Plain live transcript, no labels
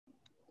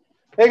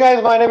Hey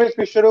guys, my name is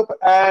Vishwarup,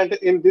 and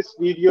in this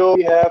video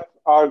we have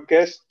our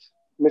guest,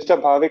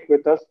 Mr. Bhavik,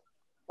 with us.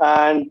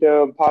 And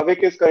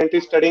Bhavik is currently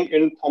studying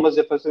in Thomas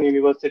Jefferson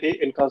University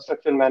in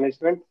construction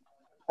management.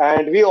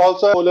 And we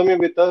also have Olumi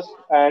with us,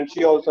 and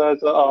she also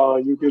has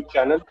a YouTube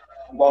channel,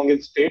 Bong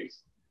in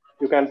States.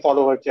 You can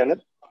follow her channel.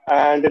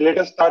 And let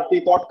us start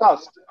the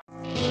podcast.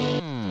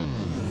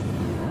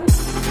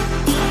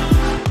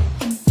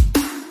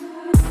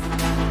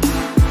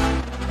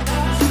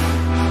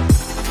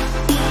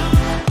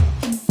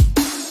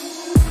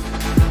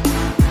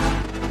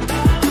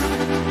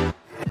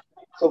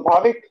 So,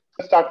 Bhavik,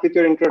 start with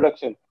your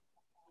introduction.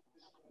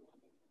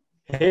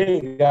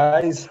 Hey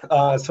guys,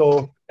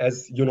 so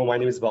as you know, my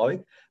name is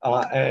Bhavik,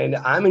 and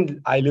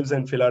I live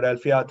in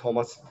Philadelphia,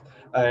 Thomas,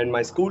 and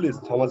my school is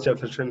Thomas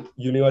Jefferson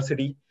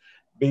University.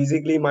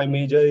 Basically, my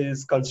major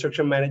is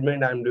construction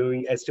management. I'm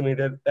doing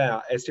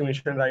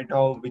estimation right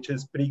now, which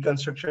is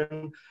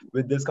pre-construction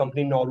with this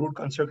company Norwood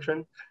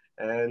Construction,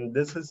 and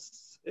this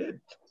is it.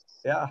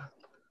 Yeah,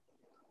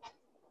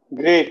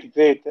 Great,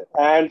 great.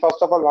 And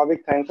first of all,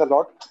 Bhavik, thanks a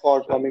lot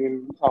for coming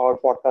in our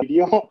podcast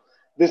video.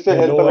 This will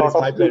help no a lot worries,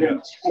 of my pleasure.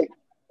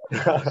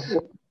 students.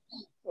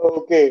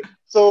 Okay,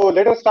 so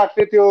let us start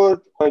with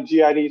your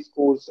GRE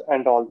schools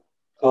and all.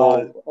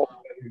 uh, So,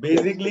 yes,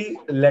 Basically,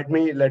 let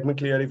me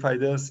clarify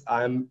this.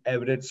 I'm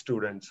average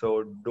student,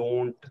 so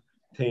don't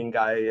think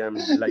I am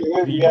like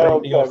we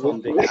are 320 also or average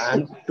something. students.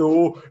 I'm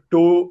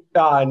two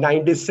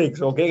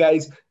 96. Okay,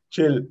 guys,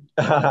 chill.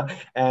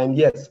 And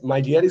yes, my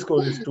GRE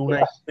score is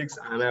 296.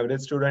 I'm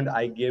average student.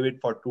 I gave it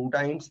for two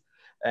times,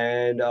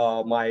 and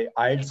my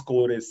IELTS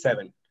score is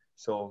 7.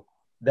 So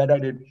that I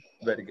did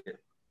very good,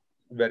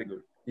 very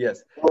good.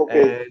 Yes,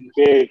 Okay, and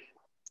great.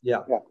 yeah,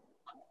 Yeah,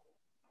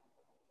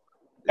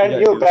 and yeah.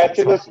 your You said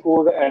bachelor something.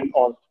 school and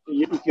all.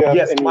 If you have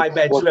Yes, any my work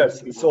bachelor's.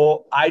 experience.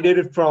 So I did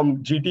it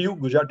from GTU,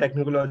 Gujarat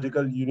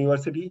Technological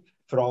University,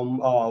 from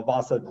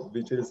Vasad,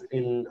 which is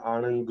in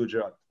Anand,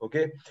 Gujarat.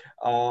 Okay.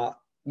 Uh,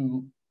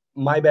 m-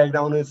 my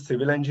background is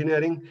civil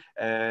engineering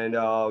and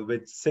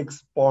with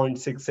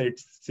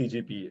 6.68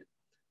 CGPA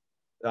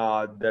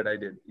that I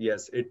did.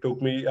 Yes, it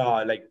took me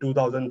like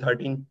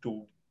 2013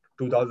 to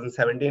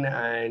 2017.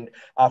 And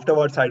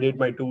afterwards, I did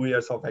my 2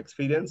 years of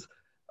experience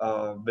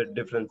with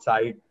different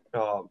site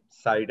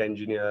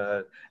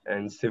engineer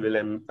and civil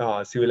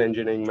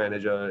engineering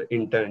manager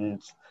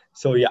interns.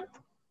 So yeah,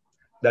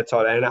 that's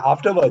all. And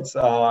afterwards,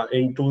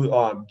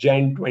 into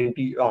Jan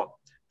 20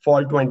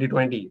 fall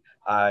 2020,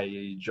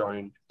 I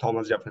joined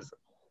Thomas Jefferson.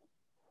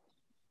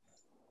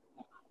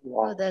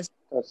 Wow, Oh, that's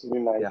that's really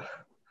nice. Yeah.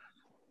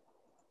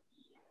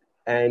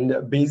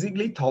 And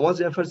basically, Thomas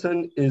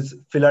Jefferson is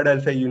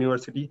Philadelphia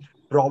University.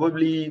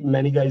 Probably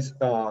many guys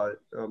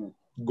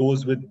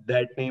goes with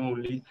that name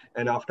only.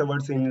 And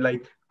afterwards, in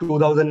like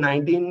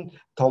 2019,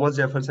 Thomas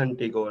Jefferson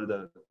took over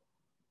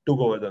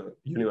the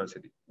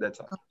university. That's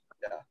all.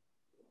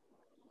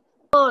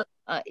 Yeah.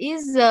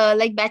 is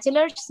like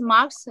bachelor's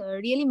marks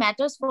really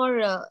matters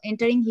for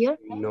entering here?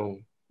 No,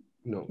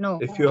 no. No.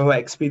 If you have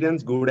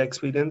experience, good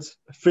experience,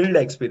 field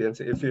experience,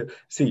 if you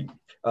see,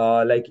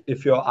 like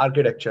if you're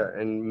architecture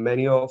and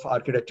many of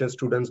architecture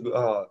students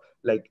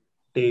like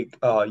take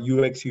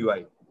UX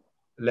UI.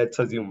 Let's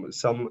assume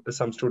some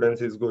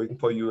students is going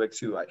for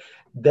UX UI.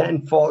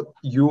 Then for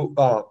you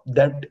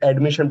that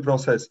admission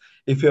process,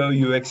 if you have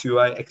UX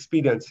UI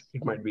experience,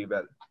 it might be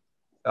well.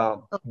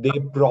 They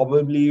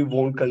probably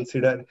won't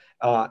consider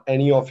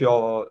any of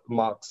your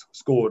marks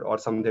score or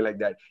something like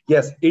that.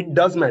 Yes, it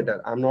does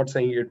matter. I'm not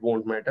saying it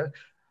won't matter,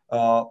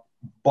 uh,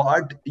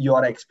 but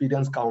your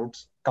experience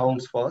counts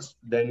first,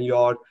 then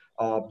your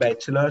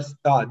bachelor's,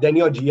 then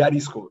your GRE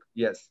score.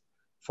 Yes,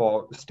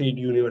 for state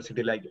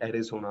university like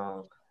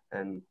Arizona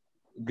and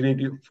great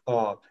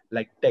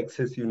like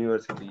Texas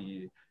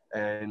University,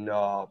 and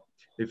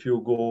if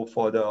you go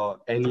for the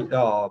any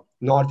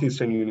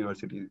Northeastern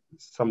University,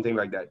 something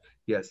like that.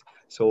 Yes.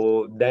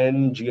 So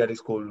then GRE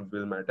score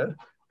will matter,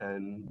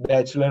 and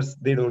bachelors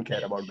they don't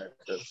care about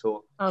bachelors.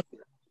 So Okay,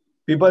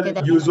 people okay,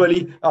 that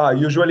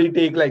usually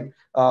take like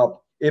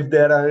if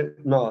there are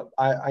no,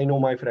 I know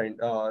my friend.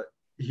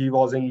 He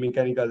was in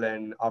mechanical,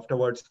 and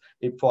afterwards,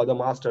 for the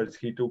masters,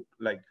 he took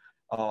like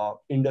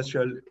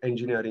industrial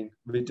engineering,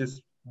 which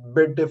is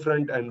bit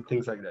different and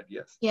things like that.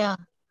 Yes. yeah.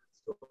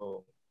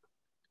 So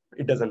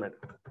it doesn't matter.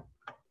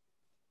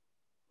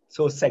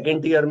 So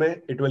second tier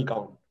में it will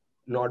count,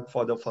 not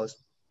for the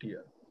first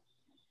tier.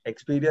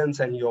 Experience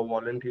and your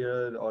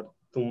volunteer or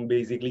तुम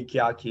basically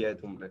क्या किया है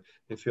तुमने.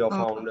 If you are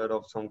Uh, founder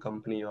of some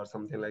company or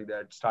something like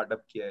that,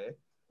 startup किया है,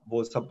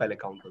 वो सब पहले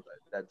count होता है.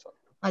 That's all.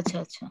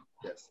 acha, acha.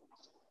 Yes.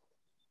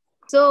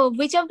 So,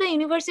 which of the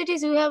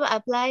universities you have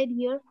applied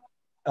here?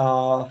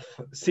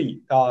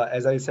 See,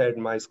 as I said,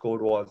 my score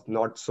was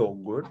not so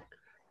good,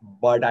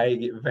 but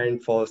I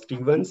went for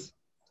Stevens,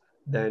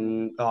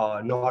 then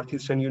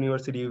Northeastern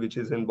University, which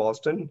is in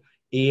Boston,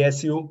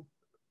 ASU,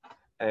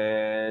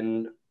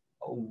 and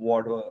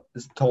what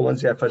was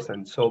Thomas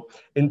Jefferson. So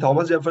in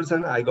Thomas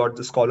Jefferson, I got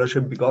the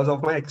scholarship because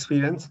of my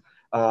experience.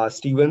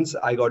 Stevens,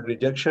 I got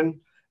rejection,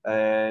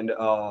 and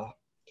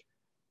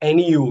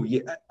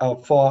NEU,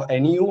 for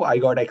NEU, I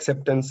got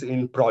acceptance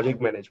in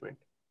project management,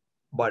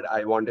 but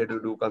I wanted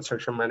to do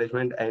construction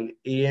management, and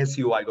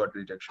ASU, I got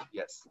rejection.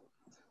 Yes.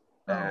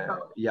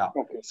 Yeah.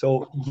 Okay.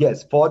 So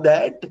yes, for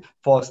that,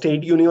 for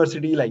state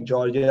university like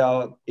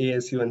Georgia,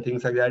 ASU, and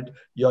things like that,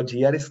 your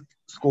GRE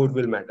score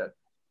will matter.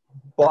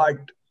 But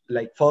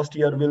like first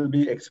year will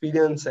be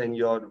experience and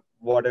your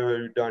whatever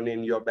you've done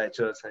in your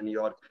bachelor's and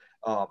your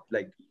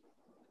like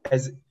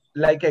as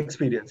like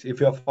experience.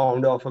 If you're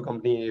founder of a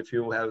company, if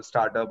you have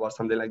startup or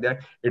something like that,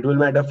 it will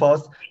matter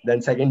first,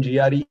 then second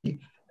GRE,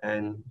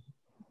 and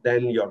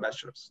then your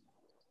bachelor's.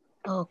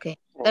 Okay,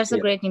 that's a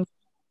Yeah. great info.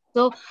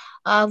 So,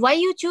 why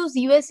you choose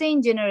USA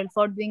in general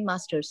for doing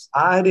masters?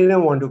 I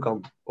didn't want to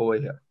come over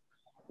here.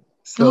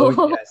 So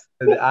yes,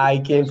 I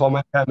came for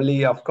my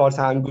family. Of course,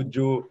 I'm good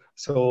Jew.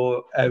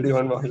 So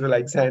everyone wants to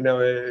like send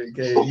away.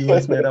 Okay,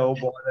 US mera ho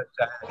bahut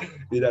acha hai.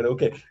 Either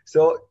okay.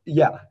 So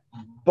yeah,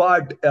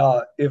 but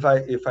if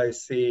I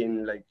say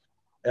in like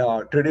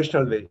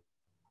traditional way,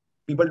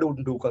 people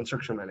don't do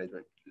construction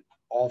management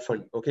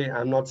often. Okay,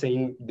 I'm not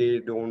saying they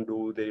don't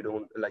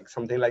like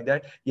something like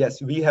that.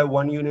 Yes, we have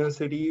one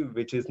university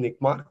which is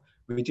NICMAR,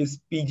 which is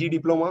PG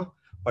diploma,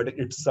 but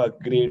it's a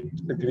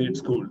great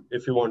school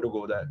if you want to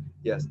go there.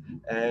 Yes.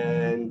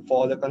 And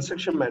for the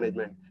construction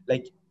management,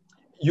 like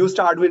you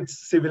start with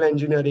civil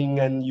engineering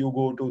and you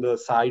go to the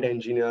site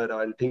engineer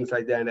and things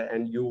like that,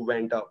 and you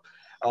went up.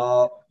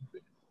 uh,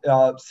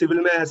 Civil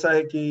में ऐसा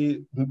है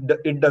कि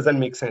it doesn't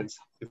make sense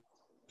if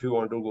you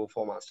want to go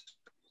for master.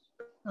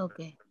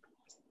 Okay.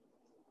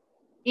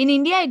 In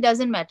India, it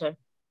doesn't matter.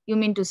 You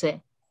mean to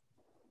say?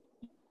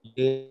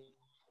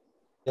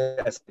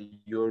 Yes,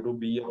 you have to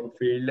be on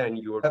field and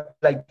you have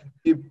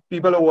to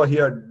people over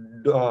here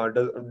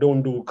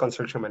don't do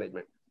construction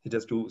management. They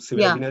just do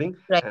civil Yeah. engineering,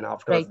 Right. and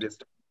afterwards Right. they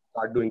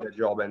start doing their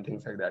job and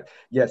things like that.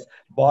 Yes,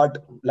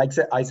 but like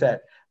I said,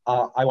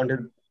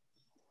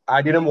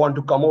 I didn't want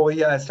to come over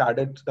here. I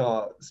started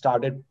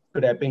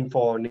prepping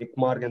for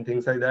NICMARC and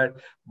things like that,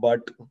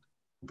 but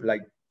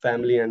like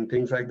family and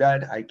things like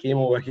that, I came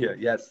over here.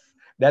 Yes,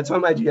 that's why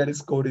my GRE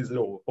score is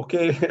low.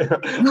 Okay.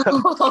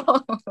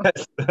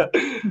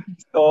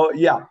 So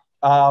yeah,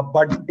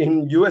 but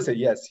in USA,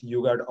 yes,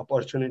 you got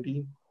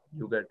opportunity,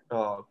 you get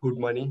good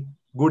money,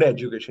 good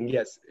education.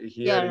 Yes,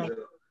 here Yeah. is Right.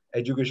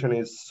 education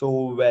is so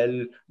well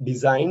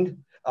designed.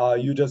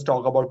 You just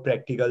talk about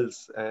practicals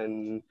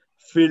and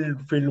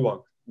field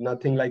work.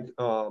 Nothing like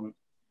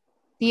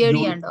Theory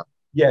you. and all.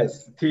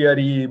 Yes,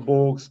 theory,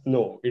 books.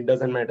 No, it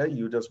doesn't matter.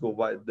 You just go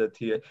by the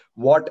theory.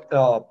 What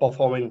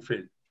perform in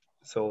field.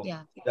 So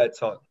Yeah.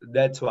 that's all.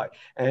 That's why.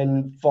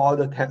 And for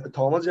the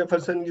Thomas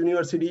Jefferson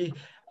University,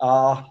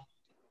 uh,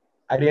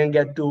 I didn't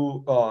get to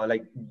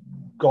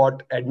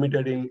got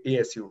admitted in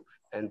ASU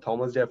and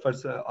Thomas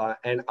Jefferson,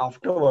 and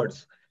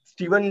afterwards,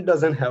 Stephen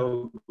doesn't have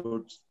a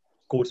good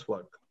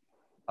coursework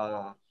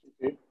uh,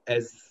 Okay.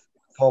 as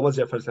Thomas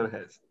Jefferson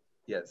has.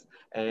 Yes,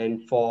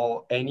 and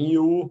for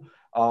NEU,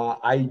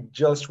 I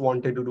just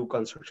wanted to do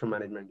construction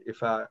management.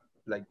 If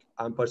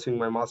I'm pursuing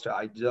my master,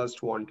 I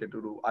just wanted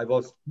to do. I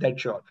was that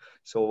sure.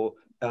 So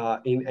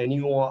in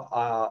NEU,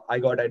 I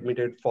got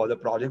admitted for the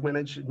project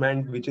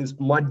management, which is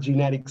much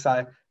generic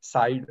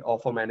side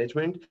of a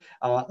management.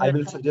 I Right.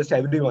 will suggest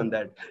everyone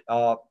that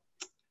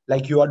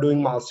like you are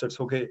doing masters,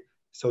 okay?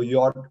 So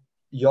your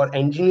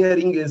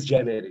engineering is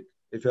generic.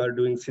 If you are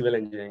doing civil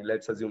engineering,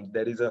 let's assume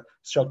there is a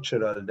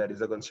structural, there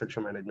is a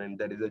construction management,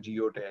 there is a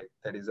geotech,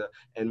 there is a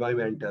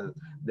environmental,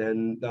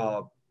 then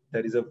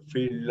there is a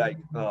field like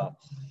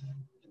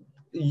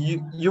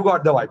you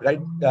got the vibe,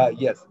 right?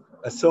 Yes.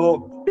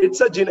 So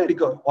it's a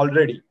generic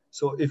already.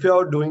 So if you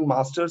are doing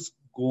masters,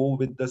 go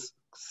with this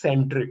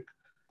centric.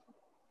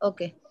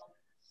 Okay.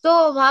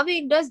 So,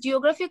 Bhavik, does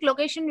geographic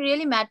location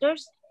really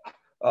matters?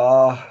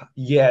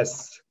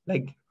 Yes.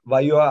 Like,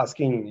 why you are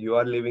asking? You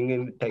are living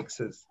in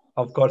Texas.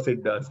 Of course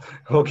it does.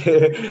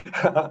 Okay.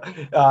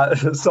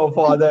 So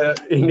for the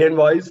Indian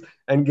boys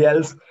and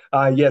girls,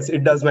 yes,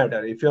 it does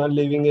matter. If you are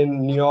living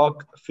in New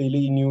York,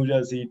 Philly, New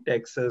Jersey,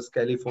 Texas,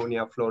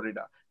 California,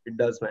 Florida, it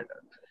does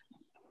matter.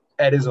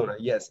 Arizona,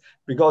 yes,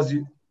 because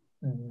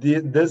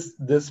this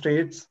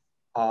states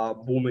are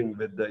booming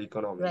with the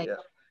economy. Right.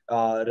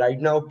 Yeah. Right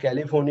now,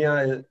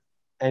 California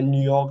and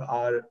New York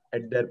are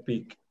at their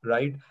peak,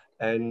 right?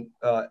 And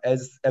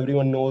as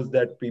everyone knows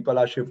that people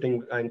are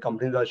shifting and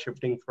companies are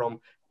shifting from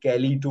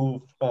Cali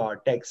to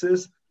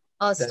Texas,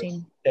 then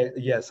Austin.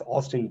 yes,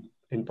 Austin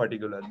in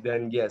particular,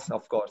 then yes,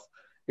 of course,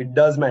 it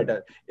does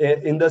matter.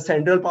 In the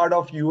central part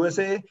of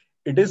USA,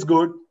 it is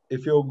good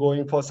if you're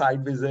going for site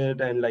visit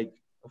and like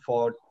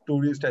for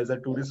tourist as a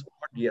tourist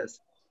spot. Yes,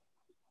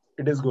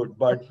 it is good.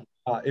 But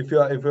if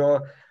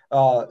you're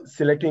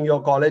selecting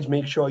your college,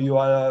 make sure you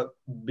are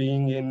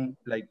being in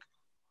like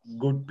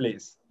good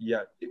place.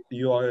 Yeah,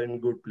 you are in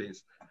good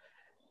place.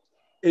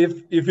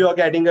 If you are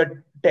getting a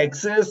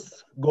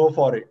Texas, go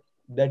for it.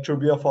 That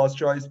should be your first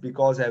choice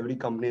because every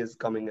company is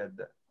coming at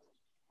that.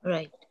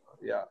 Right.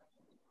 Yeah.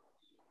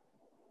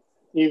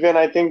 Even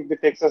I think the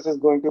Texas is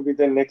going to be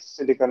the next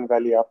Silicon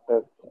Valley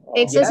after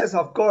Texas, Yes,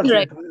 of course,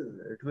 right? it will.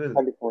 It will. It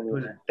California.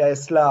 will.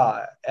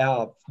 Tesla,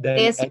 then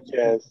Tesla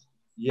Yes.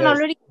 yes,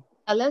 already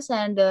Dallas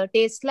and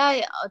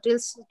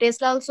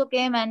Tesla also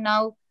came, and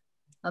now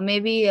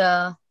maybe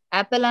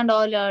Apple and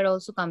all are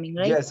also coming,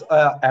 right? yes.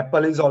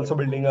 Apple is also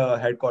building a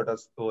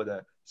headquarters over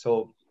there.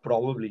 So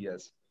probably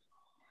yes.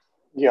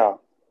 Yeah.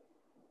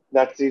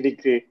 That's really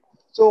great.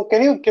 So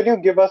can you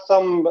give us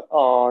some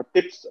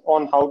tips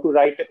on how to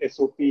write a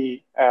SOP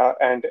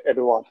and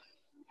LOR?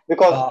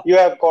 Because Uh, you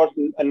have got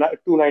a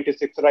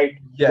 296, right?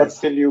 But yes,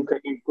 still you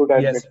getting good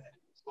at yes. it.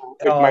 So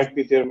it Uh, might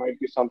be there might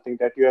be something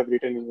that you have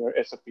written in your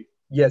SOP.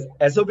 yes.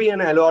 SOP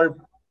and LOR,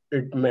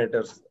 it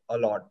matters a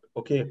lot.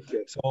 Okay.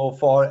 Yes. So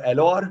for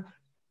LOR,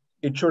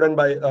 it shouldn't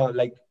by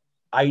like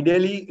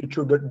ideally it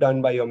should be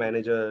done by your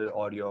manager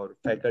or your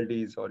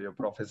faculties or your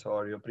professor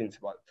or your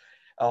principal.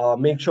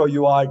 Make sure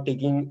you are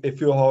taking, if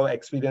you have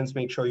experience,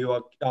 make sure you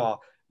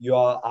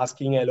are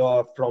asking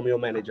LOR from your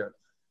manager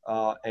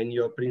and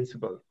your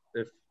principal,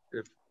 if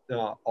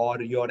or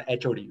your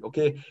HOD.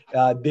 Okay,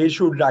 they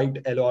should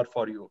write LOR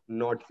for you,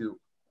 not you.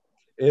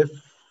 If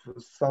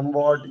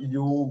somewhat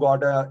you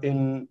got a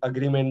in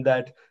agreement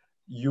that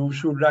you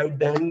should write,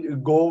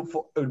 then go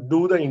for,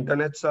 do the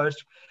internet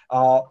search.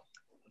 uh,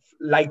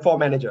 like for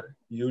manager,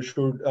 you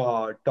should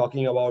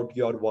talking about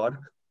your work,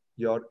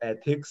 your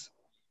ethics,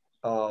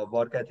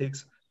 work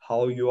ethics,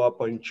 how you are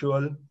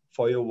punctual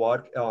for your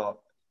work,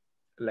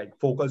 like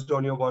focused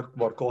on your work,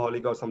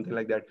 workaholic or something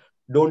like that.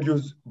 Don't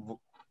use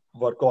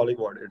workaholic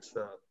word, it's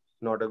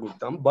not a good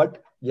term,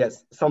 but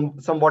yes,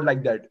 somewhat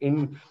like that.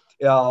 In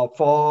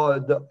for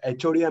the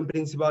HOD and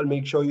principal,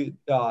 make sure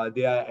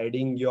they are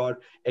adding your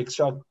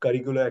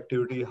extracurricular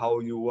activity, how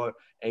you were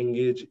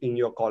engaged in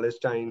your college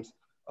times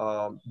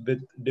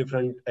with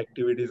different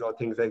activities or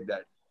things like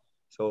that.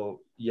 So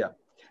yeah.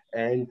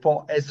 And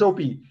for SOP,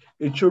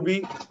 it should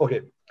be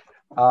okay.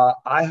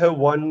 I have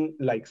one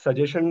like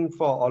suggestion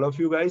for all of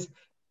you guys.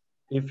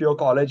 If your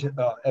college,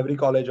 every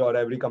college or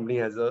every company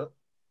has a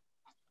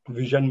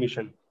vision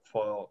mission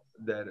for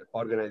their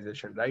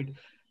organization, right?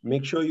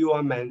 Make sure you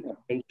are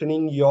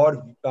mentioning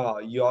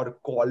your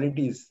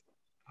qualities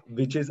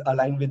which is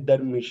aligned with their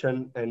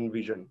mission and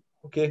vision.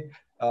 Okay,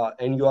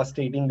 and you are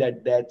stating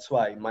that that's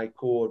why my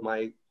core,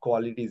 my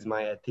qualities,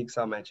 my ethics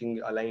are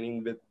matching,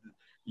 aligning with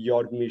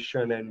your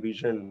mission and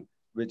vision,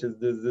 which is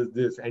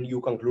this, and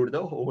you conclude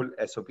the whole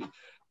SOP.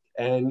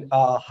 And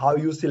how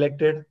you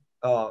selected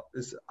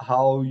is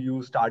how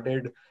you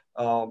started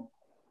uh,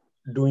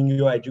 doing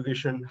your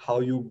education,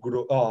 how you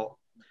grown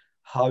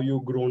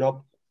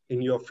up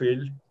in your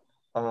field,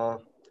 uh,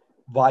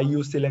 why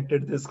you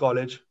selected this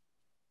college,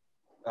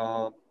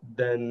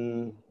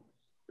 then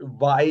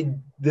why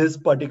this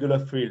particular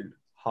field,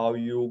 how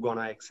you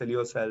gonna excel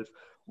yourself,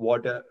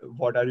 what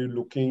are you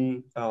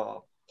looking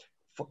for,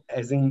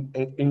 as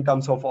in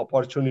terms of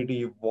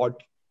opportunity,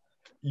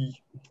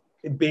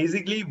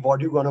 basically what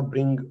you're gonna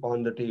bring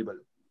on the table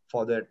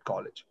for that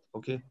college,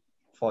 okay,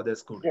 for the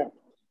school. Yeah.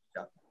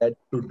 Yeah, that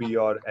should be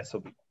your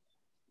SOP.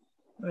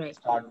 Right.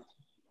 Start.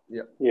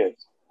 Yeah. Yes.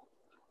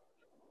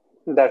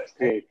 That's And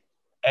great.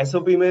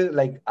 SOP में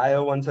like I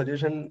have one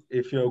suggestion.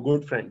 If you're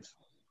good friends,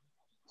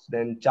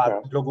 then चार Yeah.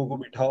 पांच लोगों को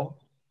बिठाओ,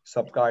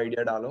 सबका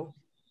idea डालो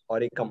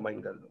और एक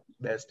combine कर लो,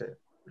 बेस्ट है.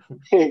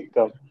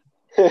 एकदम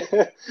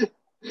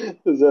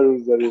जरूर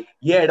जरूर.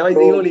 ये एडवाइस तो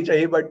नहीं होनी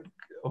चाहिए बट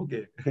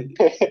ओके.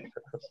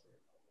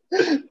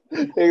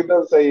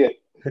 एकदम सही है.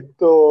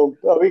 तो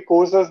अभी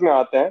कोर्सेज में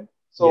आते हैं.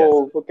 So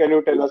Yes. can you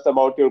tell us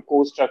about your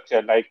course structure,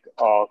 like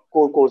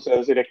core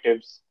courses,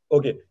 electives?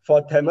 Okay, for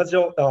Thomas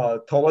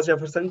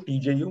Jefferson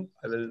TJU,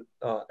 I will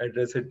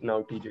address it now.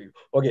 TJU.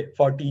 Okay,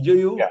 for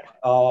TJU,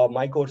 Yeah.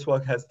 my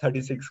coursework has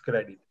 36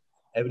 credit.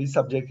 Every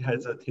subject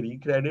has a 3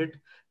 credit,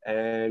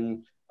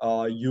 and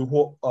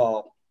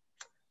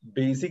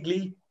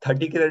basically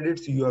 30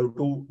 credits you have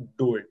to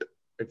do it.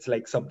 It's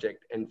like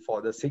subject, and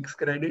for the 6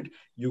 credit,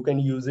 you can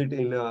use it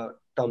in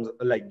terms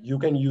like you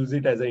can use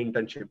it as an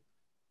internship.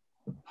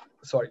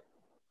 Sorry,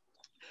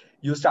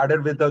 you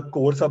started with the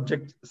core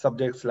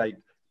subjects like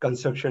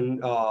construction,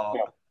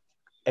 Yeah.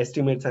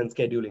 estimates and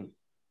scheduling,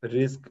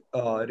 risk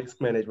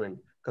management,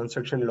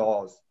 construction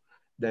laws,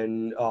 then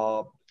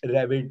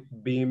Revit,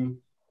 Beam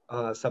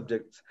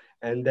subjects,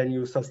 and then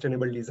you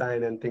sustainable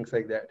design and things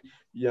like that.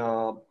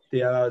 Yeah,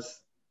 there's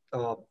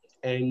uh,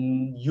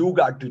 and you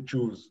got to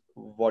choose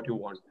what you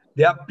want.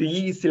 There are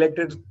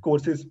pre-selected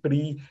courses,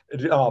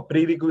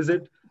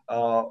 prerequisite.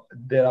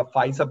 There are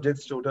 5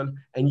 subjects total,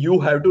 and you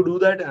have to do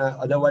that.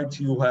 Otherwise,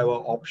 you have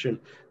an option.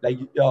 Like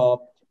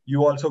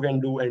you also can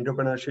do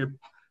entrepreneurship,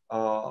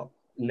 uh,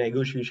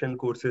 negotiation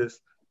courses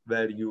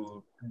where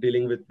you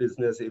dealing with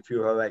business. If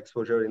you have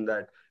exposure in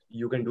that,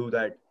 you can do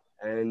that.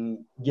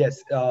 And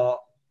yes,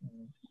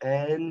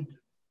 and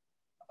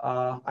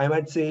I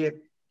might say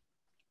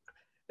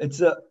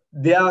it's a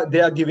they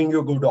are giving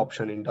you a good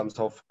option in terms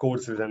of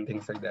courses and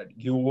things like that.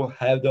 You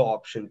have the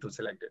option to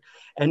select it,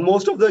 and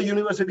most of the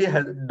university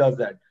does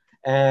that.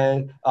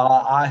 And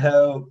I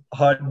have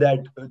heard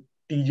that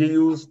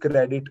TJU's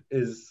credit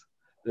is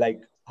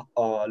like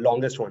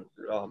longest one.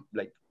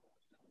 Like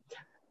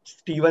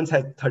Stevens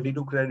has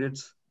 32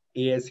 credits,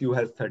 ASU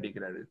has 30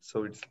 credits.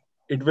 So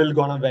it will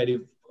gonna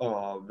vary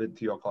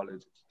with your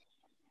colleges.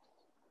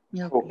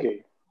 Okay.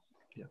 Okay,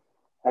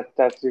 Yeah.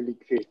 that's really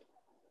great.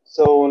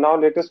 So now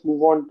let us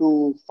move on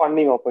to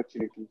funding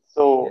opportunities.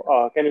 So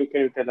Yeah. can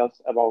you tell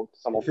us about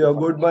some of If the you have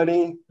good funding?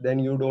 money, then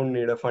you don't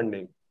need a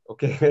funding.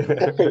 Okay.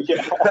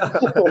 Yeah.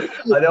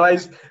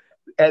 Otherwise,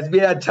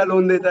 SBI अच्छा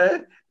loan देता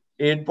है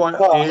 8.8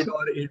 हाँ,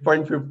 or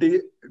 8.50.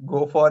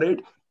 Go for it.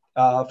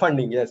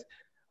 Funding, yes.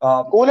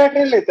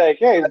 Collateral लेता है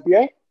क्या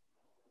SBI?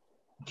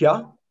 क्या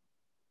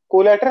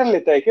collateral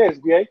लेता है क्या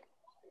एसबीआई?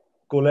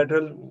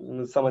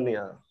 कोलेटरल समझ नहीं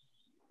आया.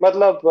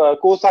 मतलब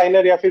को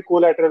साइनर या फिर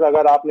कोलैटरल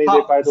अगर आप नहीं दे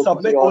हाँ, पाए तो सब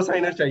में किसी को और को.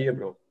 साइनर चाहिए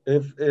ब्रो. अच्छा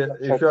इफ यू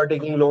आर अच्छा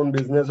टेकिंग लोन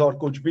बिजनेस और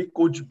कुछ भी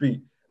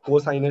को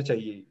साइनर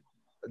चाहिए.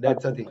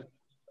 दैट्स अ अच्छा. थिंग.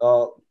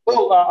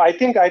 तो I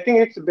think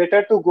it's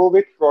better to go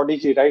with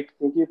prodigy, right?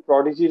 क्योंकि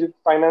प्रोडिजी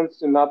फाइनेंस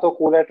ना तो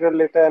कोलैटरल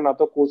लेता है ना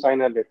तो को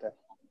साइनर लेता है.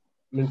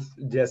 मीन्स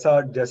जैसा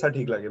जैसा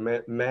ठीक लगे.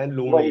 मैं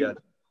लोन वही. लिया.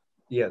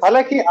 यस.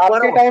 हालांकि वन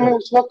आपके टाइम में ऑप्शन.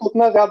 उस वक्त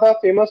उतना ज्यादा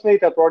फेमस नहीं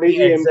था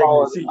प्रोडिजी एग्जैक्टली.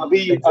 एम्पावर. सी. अभी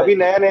अभी एग्जैक्टली.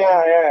 नया नया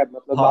आया है,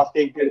 मतलब हाँ, लास्ट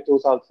एक 1.5 2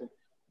 साल से.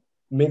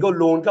 मेरे को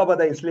लोन का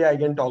पता है इसलिए I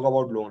can talk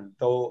about loan.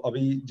 तो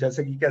अभी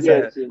जैसे कि कैसा है.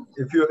 Yes yes.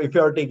 if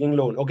you are taking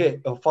loan, okay,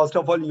 first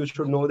of all you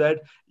should know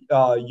that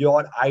your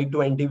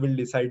I-20 will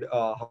decide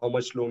how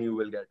much loan you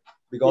will get,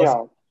 because या.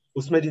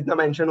 उसमें जितना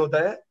mention होता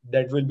है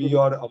that will be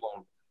your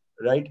amount,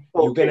 right?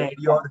 You okay. can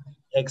add your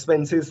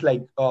expenses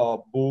like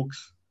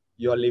books,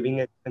 your living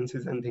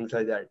expenses and things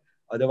like that.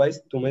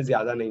 Otherwise तुम्हें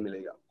ज्यादा नहीं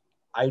मिलेगा.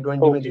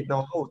 I-20 में ओके. जितना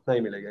होगा उतना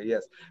ही मिलेगा.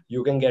 Yes,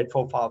 you can get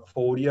for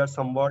 4 years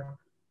somewhat,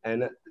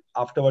 and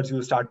afterwards you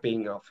start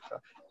paying off.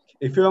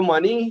 If you have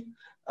money,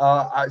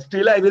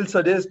 still I will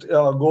suggest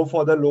go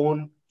for the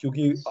loan,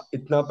 क्योंकि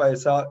इतना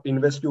पैसा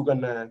इन्वेस्ट क्यों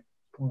करना है.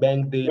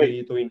 बैंक दे राइट. रही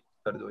है तो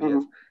इन्वेस्ट कर दो.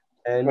 Yes.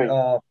 and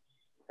right.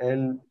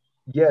 and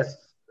yes,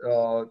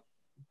 uh,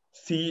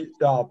 see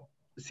uh,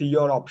 see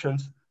your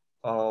options,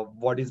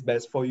 what is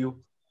best for you,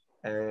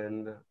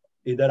 and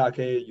either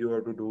आके you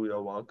have to do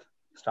your work,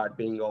 start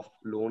paying off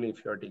loan.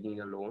 If you are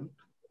taking a loan,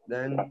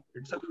 then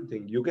it's a good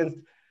thing.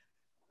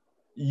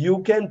 You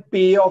can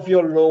pay off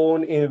your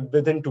loan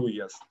within 2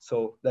 years,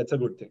 so that's a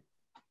good thing.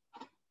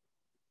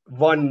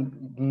 One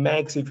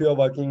max, if you are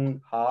working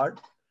hard,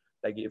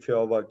 like if you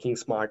are working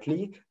smartly,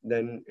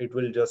 then it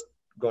will just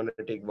gonna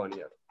take 1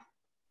 year.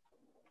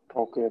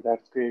 Okay,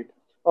 that's great.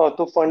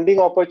 तो funding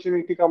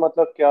opportunity का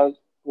मतलब क्या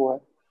वो है?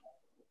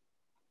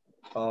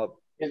 uh,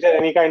 Is there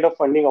any kind of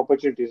funding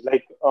opportunities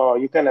like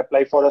you can apply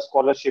for a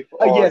scholarship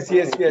or yes,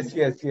 something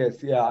like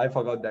yes. Yeah, I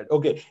forgot that.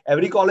 Okay,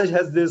 every college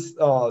has this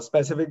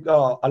specific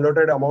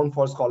allotted amount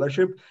for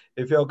scholarship.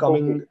 If you're that?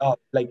 Okay. coming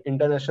like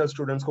international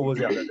students, को वो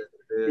ज़्यादा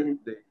देते हैं. Mhm.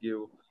 They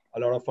give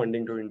a lot of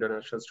funding to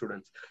international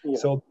students. Yeah.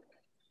 So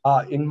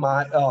in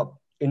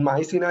my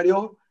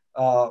scenario,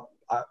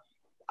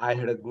 I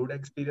had a good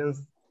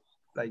experience.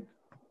 Like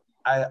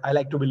I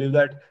like to believe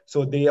that.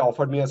 So they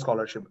offered me a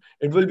scholarship.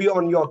 It will be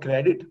on your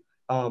credit.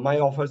 My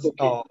offers.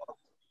 Okay.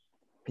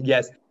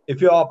 Yes,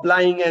 if you're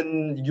applying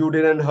and you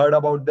didn't heard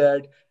about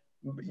that,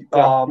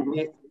 Yeah.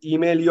 Mhm.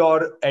 email your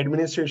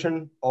administration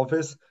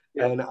office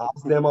Yeah. and ask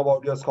Mhm. them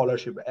about your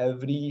scholarship.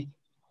 Every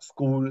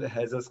school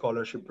has a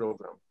scholarship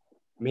program.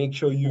 Make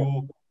sure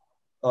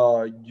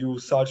Yeah. you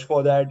search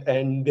for that,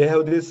 and they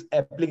have this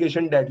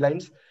application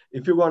deadlines.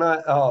 If you're gonna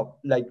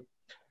like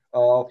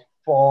uh,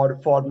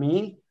 for me,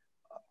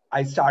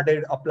 I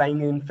started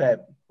applying in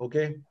Feb,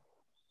 okay,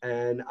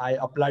 and I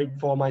applied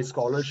for my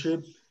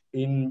scholarship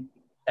in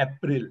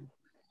April,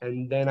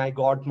 and then I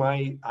got my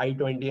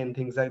I-20 and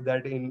things like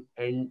that in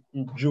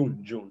June.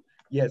 June.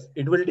 Yes,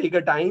 it will take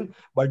a time,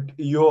 but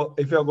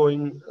if you're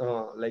going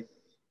like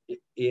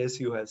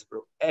ASU has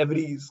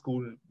every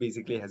school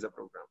basically has a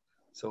program,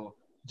 so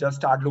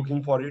just start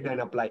looking for it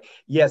and apply.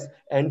 Yes,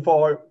 and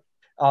for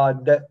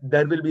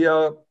there will be a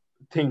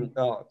thing.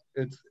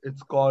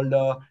 It's called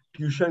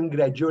tuition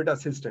graduate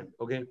assistant.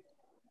 Okay,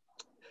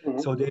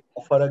 Mhm. so they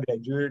offer a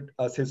graduate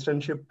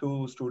assistantship to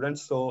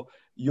students. So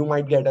you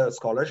might get a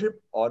scholarship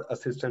or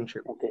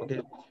assistantship. Okay. Okay.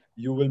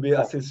 You will be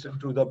Yeah. assistant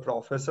to the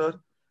professor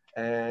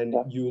and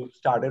Yeah. you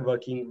started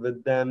working with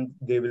them.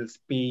 They will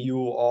pay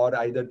you, or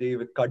either they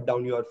will cut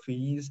down your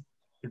fees.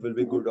 It will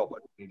be Mhm. good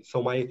opportunity.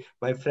 So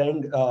my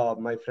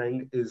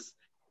friend is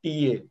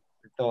TA,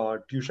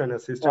 tuition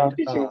assistant,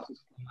 Teaching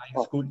assistant. in my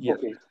Oh, school. Yes.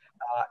 okay.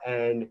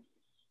 And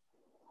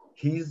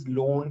his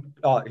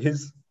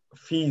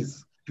fees,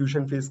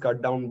 tuition fees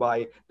cut down by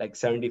like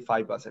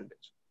 75%.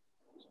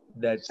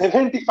 That's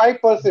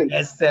 75%.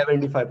 yes,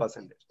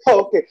 75%.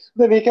 Okay.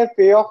 Then he can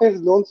pay off his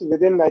loans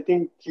within, I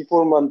think, 3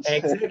 4 months.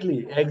 Exactly.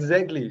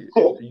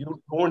 You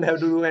don't have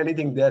to do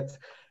anything. That's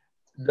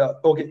the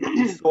okay.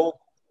 So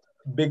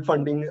big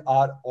funding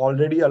are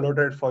already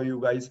allotted for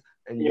you guys,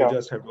 and you Yeah.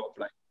 just have to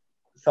apply.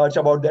 Search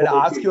about that.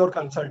 Ask Okay. your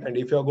consultant.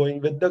 If you're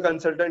going with the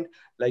consultant,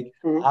 like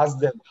Mhm.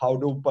 ask them how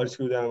to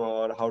pursue them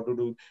or how to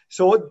do.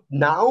 So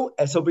now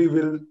SOP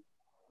will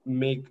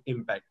make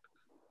impact.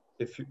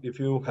 If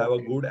you have a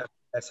Okay. good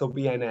SOP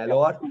and Yeah.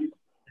 LOR, Mhm.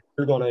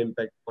 gonna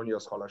impact on your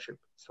scholarship.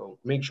 So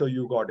make sure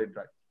you got it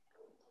right.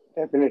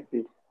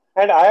 Definitely.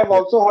 And I have Yeah.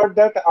 also heard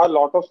that a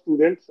lot of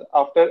students,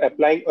 after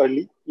applying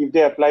early, if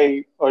they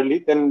apply early,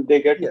 then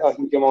they get a Yes.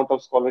 huge amount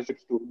of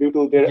scholarships too, due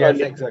to their Yes,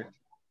 early. exactly.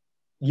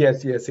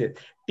 Yes, yes, yes.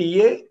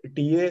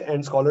 TA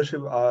and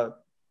scholarship are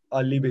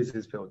early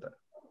basis पे होता है.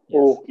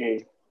 Yes,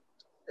 Okay.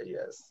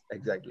 yes,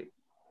 exactly.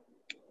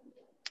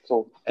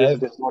 So If,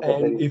 this was a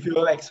and very if you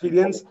have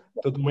experience,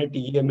 तो तुम्हें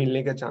TA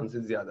मिलने के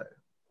chances ज़्यादा है.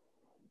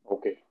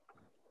 okay.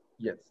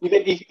 Yes.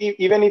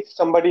 Even if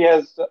somebody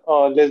has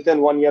less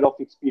than 1 year of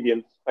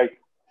experience, right?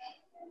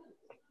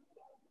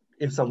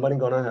 If somebody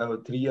gonna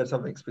have 3 years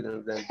of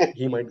experience, then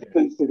he might get.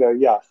 Consider,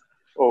 yeah.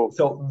 Oh.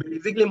 So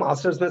basically,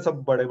 masters में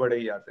सब बड़े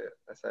ही आते हैं.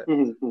 ऐसा है.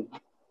 Mm-hmm.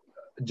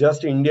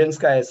 Just Indians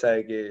का ऐसा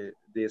है कि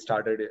they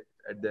started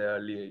at the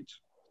early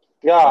age.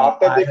 Yeah,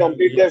 after I they have,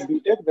 complete their yes,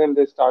 BTech, then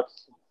they start.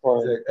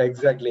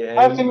 exactly.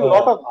 I've And seen a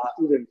lot of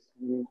students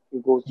who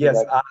goes through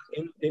yes, that.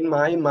 in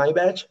my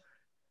batch,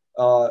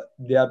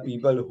 there are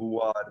people who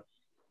are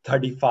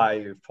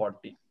 35,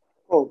 40.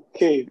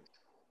 Okay,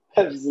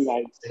 that's Yes.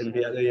 nice. And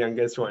they are the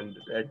youngest one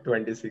at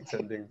 26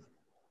 and things.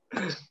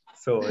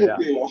 So yeah.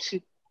 Yeah.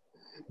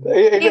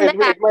 Thinking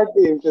that It might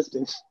be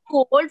interesting. I'm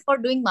too old for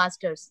doing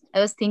masters. I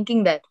was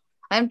thinking that.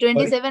 I'm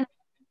 27,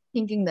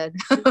 thinking that.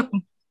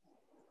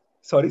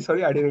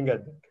 Sorry, I didn't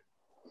get that.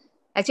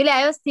 Actually,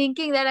 I was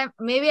thinking that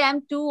maybe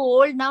I'm too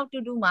old now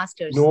to do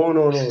masters.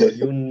 No.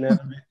 You never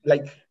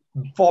like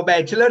for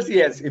bachelors.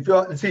 Yes, if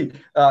you're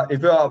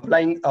if you're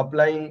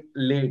applying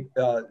late,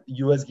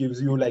 US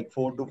gives you like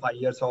 4 to 5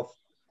 years of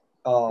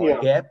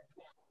Yeah. gap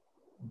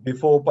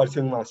before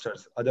pursuing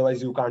masters.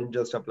 Otherwise, you can't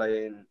just apply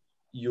in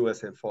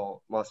USA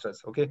for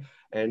masters. Okay,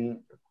 and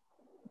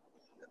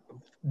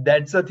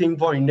that's the thing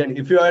for Indian.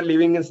 If you are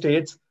living in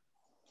states,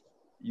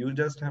 you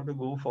just have to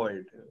go for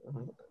it.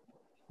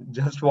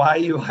 Just why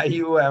you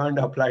haven't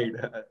applied?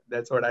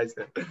 That's what I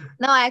said.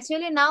 No,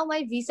 actually now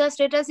my visa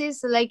status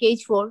is like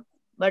H4,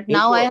 but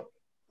now I have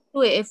to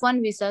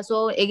F1 visa.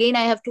 So again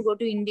I have to go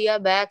to India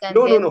back and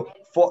No.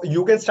 For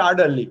you can start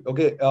early.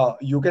 Okay,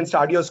 you can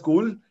start your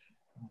school,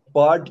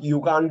 but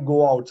you can't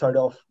go outside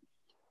of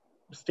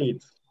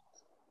states.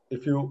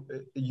 If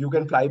you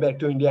can fly back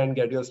to India and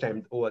get your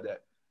stamp over there.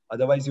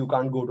 Otherwise, you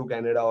can't go to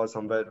Canada or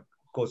somewhere,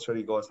 Costa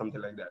Rica or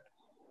something like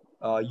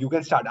that. You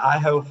can start. I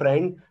have a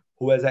friend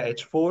who has a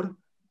H4,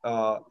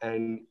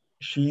 and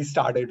she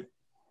started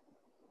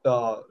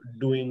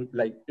doing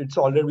like it's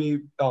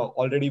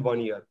already 1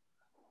 year,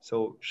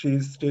 so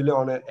she's still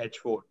on a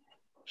H4.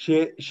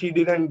 She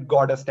didn't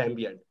got a stamp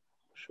yet,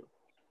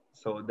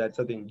 so that's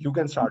the thing. You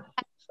can start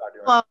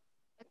your.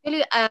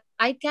 actually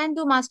I can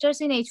do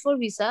masters in H4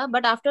 visa,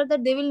 but after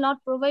that they will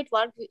not provide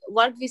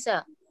work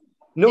visa.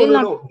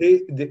 No.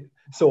 They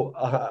so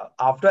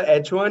after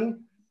H1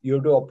 you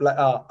have to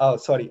apply.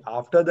 Sorry,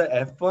 after the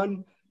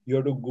F1 you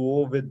have to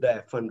go with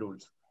the F1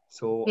 rules.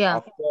 So Yeah.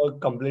 after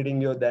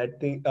completing your that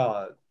thing,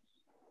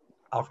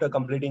 after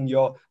completing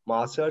your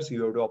masters,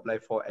 you have to apply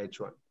for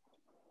H1.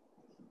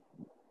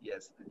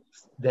 Yes,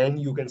 then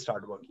you can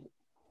start working.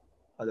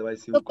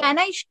 Otherwise, you So can't. can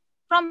I shift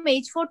from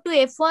H4 to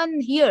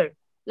F1 here?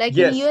 Like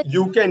Yes, in US?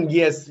 you can.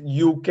 Yes,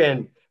 you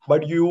can.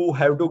 But you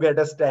have to get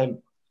a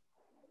stamp.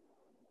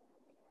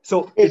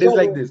 So it is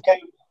like this.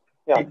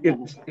 Yeah.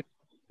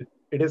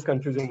 It is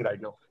confusing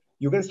right now.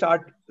 You can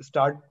start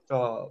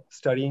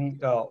studying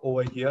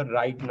over here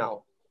right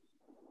now.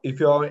 If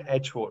you're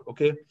H4,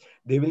 okay,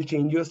 they will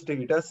change your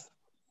status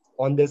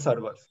on their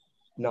servers.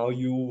 Now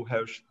you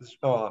have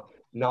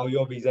now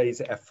your visa is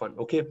F1.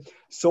 Okay,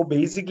 so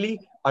basically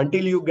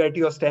until you get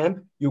your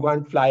stamp, you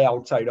can't fly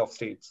outside of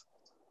states.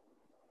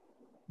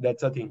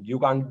 That's the thing. You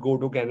can't go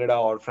to Canada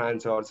or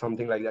France or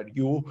something like that.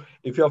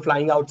 If you're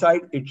flying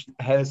outside, it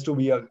has to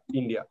be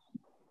India.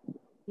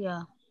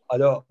 Yeah.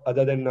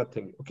 Other than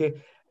nothing. Okay,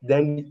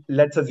 then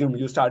let's assume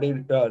you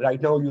started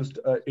right now.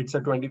 It's a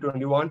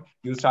 2021.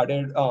 You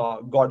started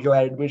got your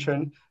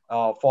admission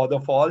for the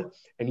fall,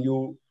 and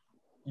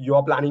you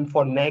are planning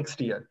for next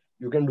year.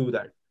 You can do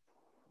that.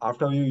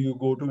 After you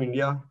go to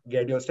India,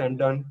 get your stamp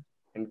done,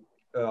 and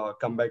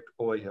come back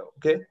over here.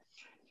 Okay,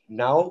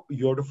 now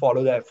you have to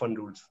follow the F1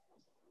 rules,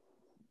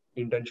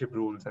 internship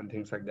rules, and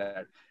things like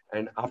that.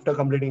 And after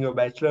completing your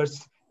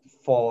bachelor's,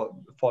 for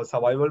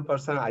survival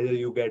person, either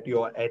you get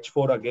your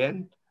H4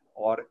 again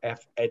or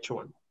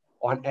H1.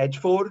 On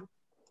H4,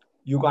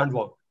 you can't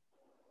work.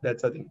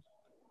 That's the thing.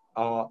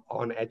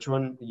 On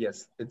H1,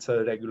 yes, it's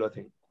a regular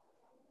thing.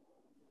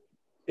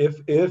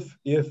 If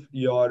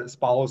your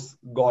spouse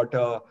got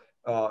a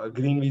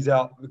green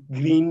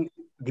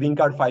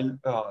card file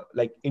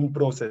like in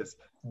process,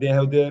 they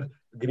have their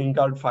green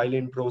card file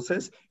in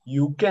process,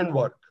 you can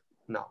work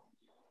now.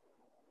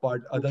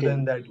 But other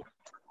than that,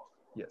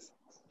 yes.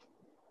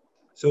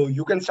 So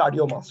you can start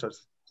your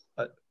masters.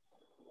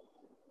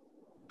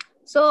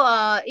 So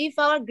if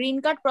our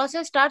green card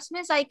process starts,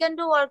 means I can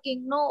do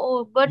working.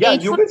 No, but yeah,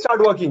 H4... you can start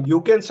working.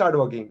 You can start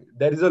working.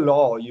 There is a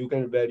law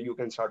where you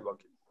can start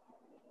working.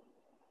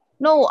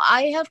 No,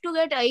 I have to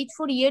get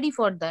H4 EAD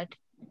for that.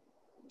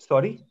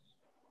 Sorry?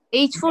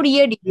 H for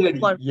EAD.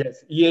 EAD,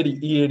 yes,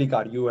 EAD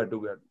card you have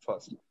to get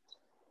first.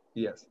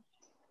 Yes,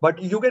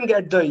 but you can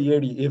get the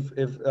EAD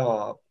if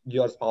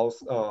your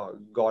spouse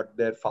got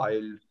their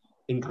file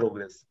in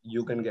progress.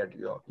 You can get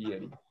your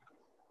EAD.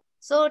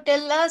 So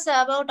tell us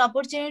about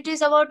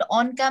opportunities about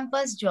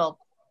on-campus job.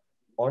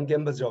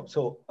 On-campus job.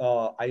 So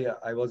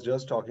I was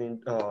just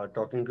talking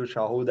to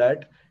Shahu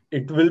that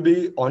it will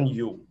be on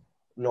you,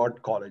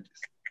 not colleges.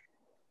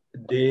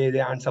 They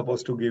aren't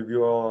supposed to give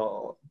you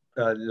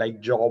a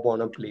like job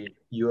on a plate.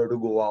 You have to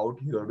go out.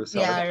 You have to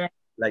search. Yeah, right.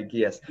 Like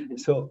yes.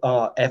 So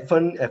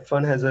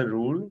F1 has a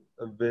rule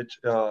which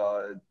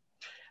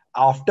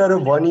after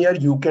 1 year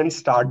you can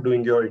start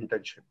doing your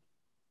internship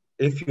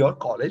if your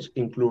college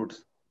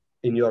includes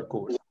in your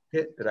course.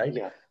 Okay, right?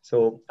 Yeah.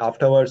 So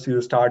afterwards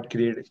you start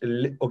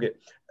creating. Okay,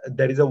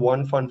 there is a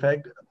one fun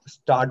fact.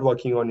 Start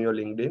working on your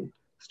LinkedIn.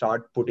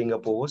 Start putting a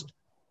post.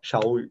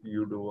 Shao,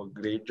 you do a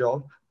great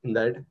job in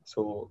that.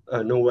 So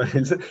no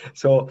worries.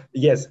 So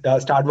yes,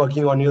 start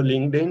working on your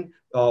LinkedIn.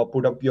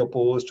 Put up your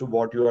post,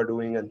 what you are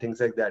doing, and things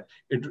like that.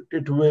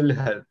 It will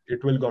help.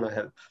 It will gonna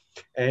help.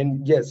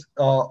 And yes,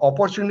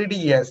 opportunity.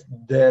 Yes,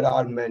 there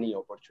are many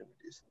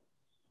opportunities.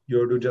 You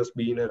have to just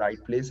be in a right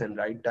place and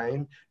right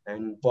time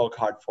and work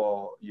hard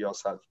for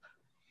yourself.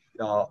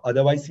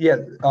 Otherwise, yeah,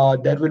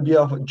 there will be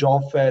a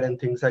job fair and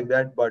things like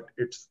that, but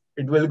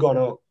it will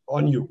gonna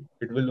on you.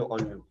 It will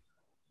on you.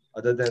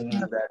 Other than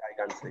that, I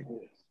can't say.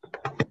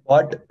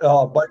 But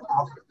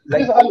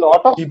There's like a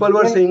lot of people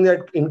were students. saying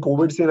that in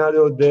COVID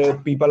scenario, the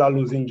people are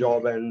losing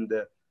job, and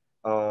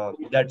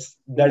that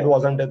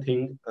wasn't a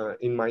thing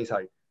in my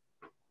side.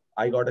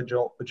 I got a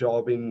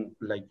job in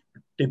like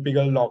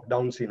typical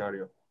lockdown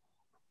scenario.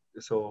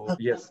 So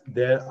yes,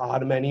 there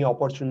are many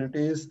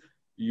opportunities.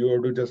 You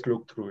have to just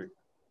look through it.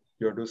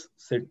 You have to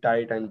sit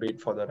tight and wait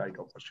for the right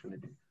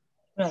opportunity.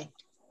 Right.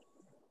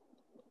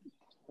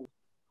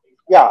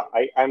 Yeah,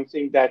 I'm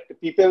saying that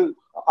people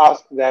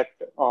ask that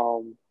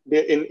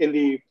in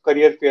the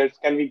career fairs,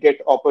 can we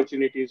get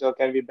opportunities or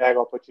can we bag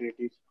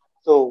opportunities?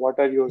 So, what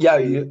are your Yeah,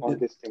 say on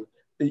this thing?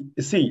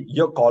 see,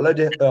 your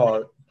college,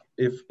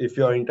 if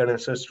you're an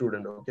international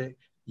student, okay,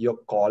 your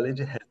college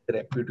has a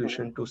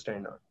reputation to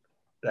stand out,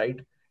 right?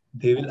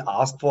 They will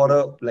ask for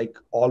a like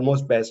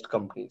almost best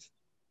companies.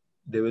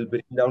 They will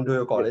bring down to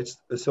your Yes. college.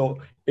 So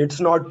it's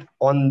not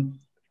on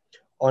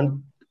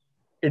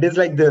it is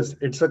like this.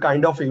 It's a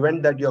kind of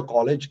event that your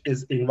college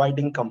is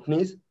inviting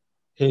companies.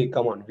 Hey,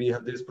 come on, we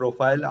have this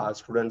profile. Our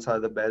students are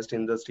the best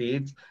in the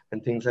states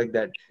and things like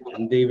that.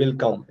 And they will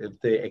come if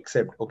they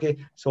accept. Okay.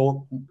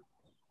 So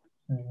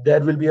there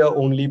will be a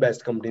only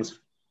best companies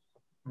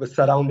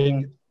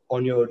surrounding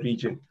on your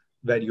region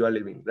where you are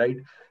living, right?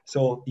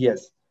 So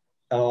yes,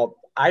 uh,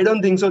 I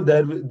don't think so.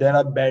 There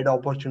are bad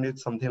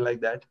opportunities, something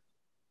like that.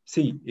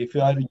 See, if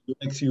you are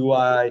UX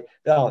UI,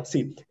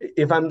 see,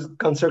 if I'm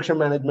construction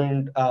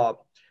management,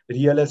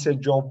 real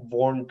estate job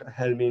won't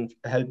help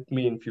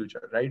me in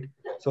future, right?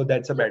 So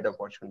that's a bad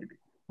opportunity.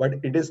 But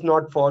it is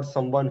not for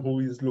someone who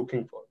is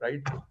looking for,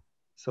 right?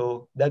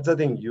 So that's the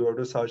thing. You have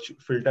to search,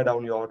 filter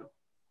down your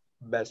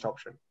best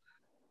option.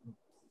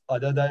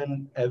 Other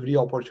than every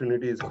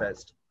opportunity is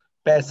best.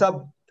 पैसा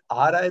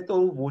आ रहा है तो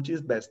वो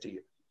चीज best ही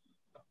है.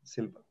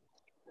 Simple.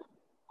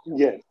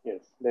 Yes,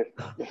 yes,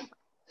 definitely.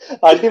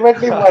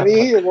 Ultimately,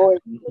 money वो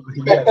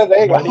Yes, factor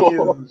रहेगा money is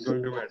वो.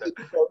 going to matter.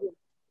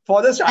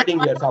 For the starting,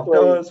 yes.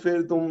 Afterwards,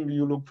 फिर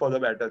you look for the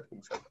better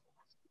things.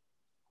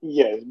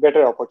 Yes,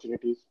 better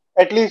opportunities.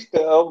 At least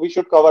we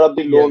should cover up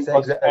the loan Yes,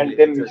 first, and exactly,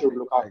 then we should exactly,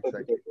 look after the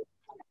exactly. paper.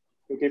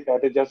 क्योंकि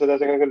पहले जैसे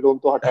जैसे करके loan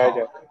तो हटाया हाँ,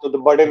 जाए, so the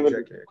burden will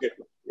exactly. get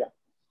low. Yeah,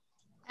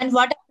 And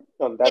what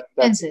no, are that's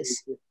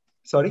expenses?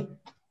 Sorry?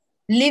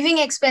 Living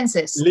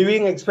expenses.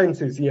 Living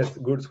expenses, yes,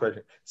 good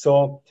question.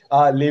 So,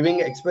 living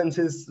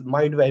expenses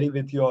might vary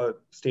with your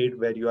state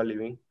where you are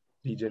living,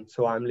 region.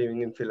 So, I'm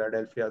living in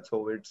Philadelphia,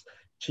 so it's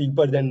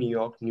cheaper than New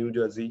York, New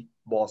Jersey,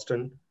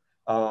 Boston.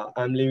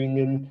 I'm living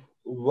in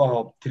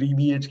 3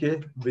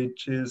 BHK,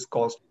 which is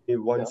costing me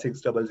yeah.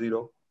 1600,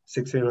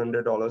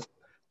 $1,600.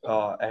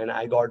 And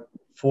I got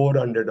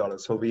 $400.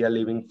 So, we are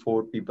living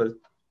 4 people.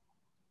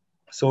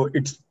 So,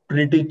 it's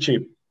pretty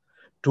cheap.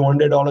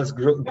 $200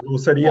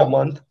 grocery a Yeah.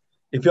 month.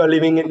 If you're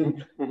living in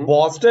Mm-hmm.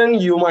 Boston,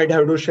 you might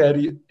have to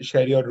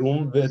share your room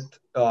with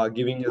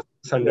giving you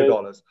Yes.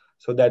 $600.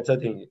 So that's the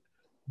thing.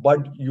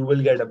 But you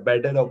will get a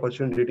better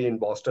opportunity in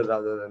Boston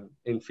rather than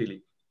in Philly.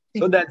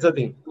 So that's the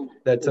thing.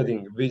 That's the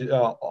thing.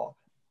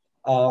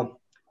 Uh,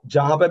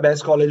 जहाँ पे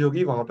best college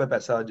होगी वहां पे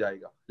पैसा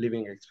जाएगा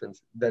living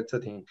expense that's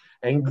the thing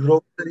and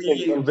grocery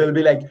एकदम will सही.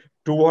 Be like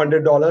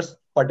 $200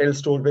 Patel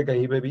store पे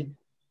कहीं पे भी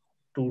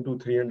 $200 to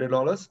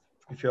 $300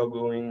 if you're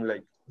going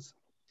like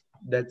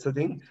that's the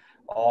thing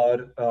or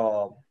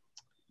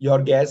your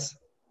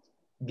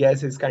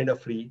gas is kind of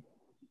free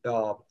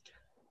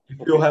if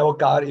you Okay. have a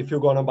car if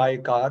you're gonna buy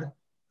a car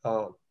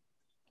uh,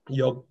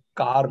 your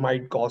car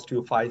might cost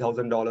you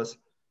 $5,000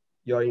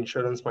 your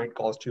insurance might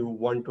cost you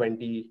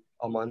 120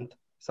 a month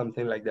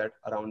something like that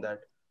around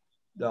that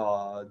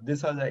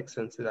these are the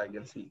expenses I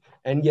can see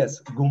and yes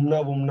gumna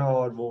wumna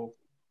or wo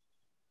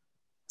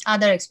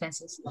other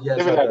expenses. Yes,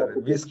 They will add other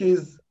up. whiskey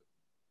is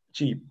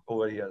cheap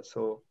over here,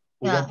 so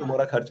उधर Yeah.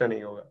 तुम्हारा खर्चा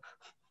नहीं होगा.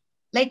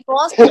 Like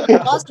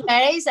cost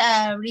varies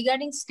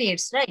regarding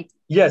states, right?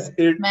 Yes,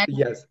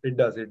 Matter. it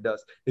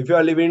does. If you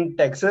are living in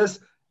Texas,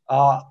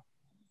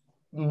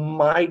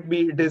 might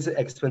be it is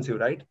expensive,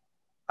 right?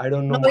 I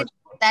don't know No, much. it's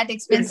not that It's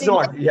expensive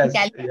like not. in Yes,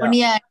 yeah.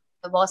 California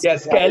and Boston.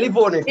 Yes, Yeah.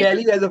 California. It's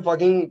Cali has a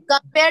fucking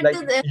compared like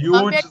to the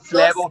huge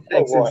slab those of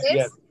Oh boy. taxes.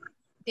 Yes,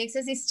 states,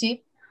 Texas is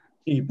cheap.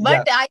 cheap.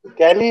 But Yeah, I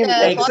Cali, think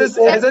like cost you Texas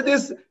said, has a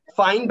this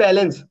fine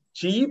balance: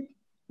 cheap,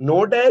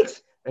 no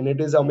tax, and it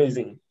is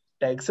amazing.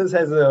 Texas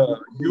has a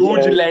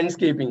huge yes.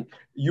 landscaping.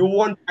 You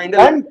won't find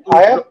a And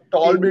I have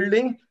tall seen,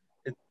 building.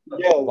 It's,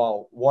 yes,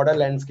 wow, what a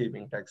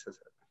landscaping Texas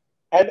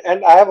has.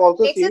 and I have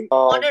also Texas is seen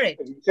moderate.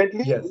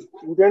 recently Yes,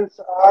 students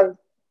are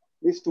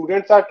the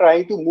students are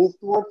trying to move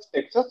towards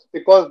Texas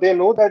because they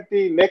know that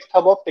the next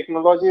hub of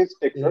technology is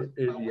Texas,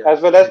 yes,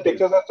 as well as it is.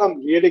 Texas has some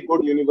really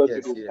good Yes,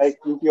 universities yes, like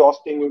UT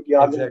Austin, UT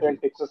Arlington,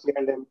 exactly. Texas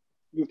A&M,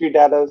 UT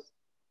Dallas.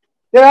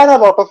 There are a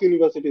lot of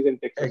universities in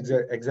Texas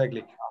too.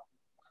 Exactly.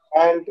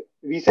 And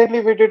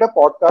recently we did a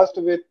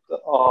podcast with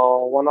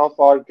one of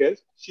our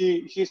guests.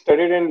 She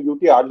studied in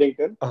UT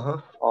Arlington.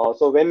 Uh-huh.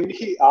 So when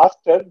we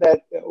asked her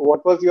that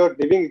what was your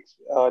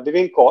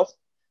living cost,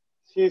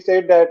 she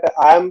said that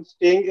I am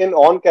staying in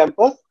on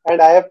campus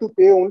and I have to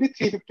pay only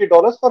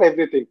 $350 for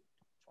everything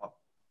Wow.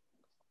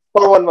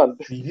 for 1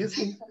 month.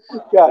 Seriously?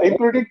 Yeah,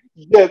 including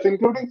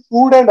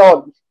food and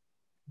all.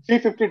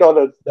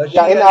 $350. Does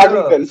Yeah, she in has a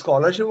Arlington.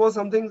 scholarship or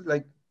something?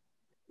 Like,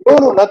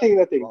 No, nothing.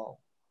 wow.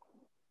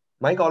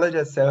 My college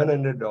has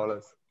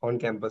 $700 on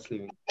campus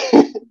living.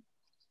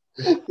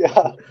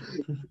 Yeah,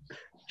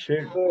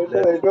 Shit, so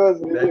it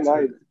was really that's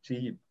nice.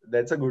 cheap.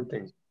 That's a good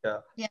thing. Yeah.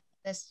 Yeah,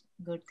 that's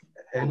good thing.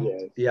 And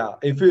Yes. yeah,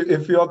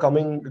 if you are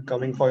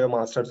coming for your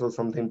masters or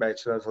something,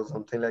 bachelors or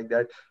something like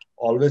that,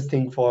 always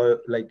think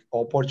for like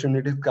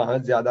opportunities कहाँ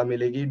ज़्यादा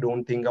मिलेगी.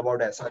 Don't think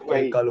about ऐसा कि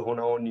Right. कल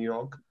होना हो New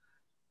York.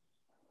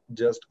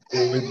 Just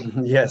go with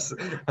yes.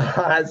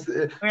 As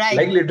Right.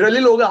 like literally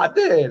लोग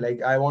आते हैं.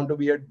 Like I want to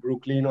be at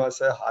Brooklyn और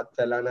ऐसे हाथ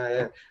फैलाना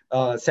है.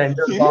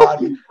 Central Park,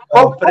 Seriously?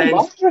 For friends.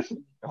 masters?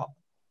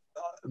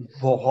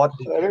 बहुत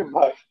अरे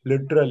भाई.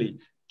 literally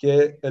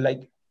कि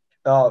like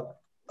uh,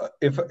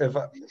 if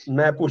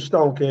मैं पूछता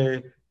हूँ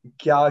कि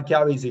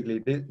क्या basically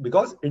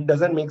because it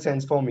doesn't make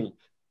sense for me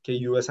कि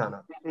US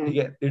आना ठीक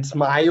है. It's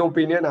my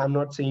opinion. I'm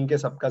not saying कि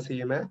सबका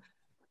सेम है.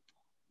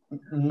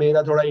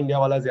 मेरा थोड़ा इंडिया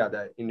वाला ज्यादा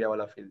है, इंडिया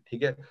वाला फील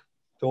ठीक है.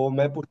 तो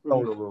मैं पूछता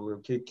हूँ लोगों को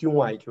कि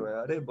क्यों आए.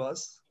 अरे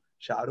बस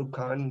शाहरुख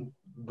खान,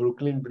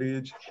 ब्रुकलिन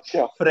ब्रिज,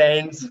 अच्छा.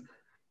 फ्रेंड्स,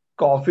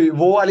 कॉफी,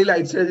 वो वाली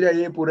लाइफस्टाइल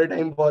चाहिए. पूरे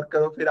टाइम वर्क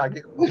करो फिर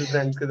आगे कॉफी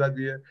फ्रेंड्स के साथ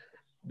भी है.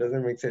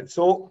 doesn't make sense.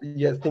 So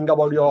yes, think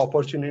about your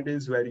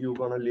opportunities where you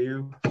gonna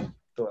live.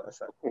 तो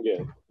ऐसा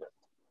Yes.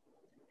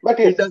 But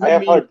it yes, I doesn't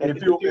have mean heard that if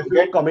if you you're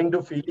get coming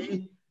to Philly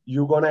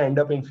you gonna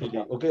end up in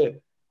Philly. Okay,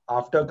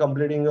 after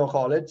completing your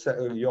college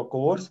your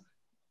course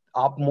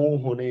आप move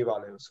होने ही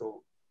वाले हो.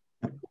 So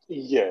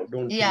yes,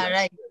 don't think Yeah, that.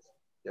 right.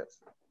 Yes.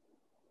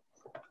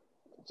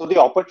 so the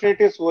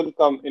opportunities will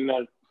come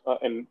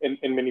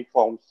in many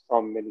forms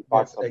from many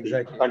parts Yes, of the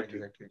exactly.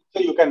 country. So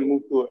you can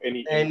move to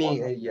any part of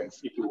the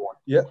Yes. country if you want.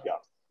 Yeah. Yeah.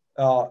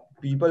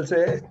 People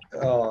say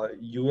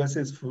US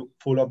is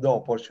full of the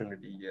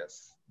opportunity. Yes,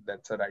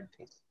 that's the right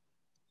thing.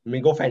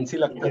 मेरे को fancy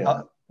लगता Yes. था,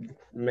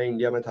 मैं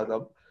India में था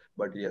तब,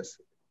 but yes,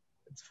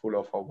 it's full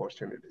of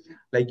opportunity.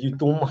 Like you,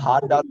 तुम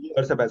हाथ डाल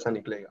ऊपर से पैसा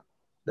निकलेगा.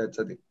 That's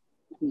the thing.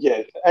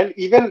 Yes, and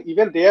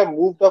even they have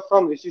moved up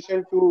from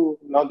recession to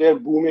now they are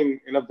booming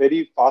in a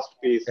very fast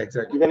pace.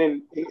 Exactly. Even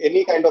in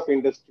any kind of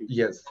industry.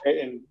 Yes.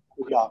 And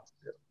yeah,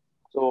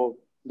 so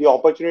the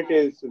opportunity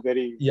is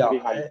very Yeah,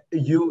 high.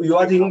 you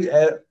are thinking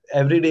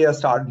every day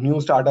a new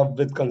startup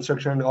with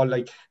construction or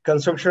like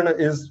construction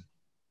is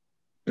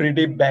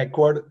pretty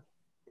backward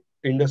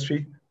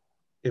industry.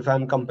 If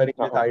I'm comparing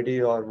with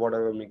IT or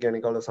whatever,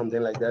 mechanical or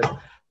something like that,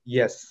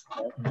 yes,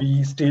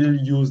 we still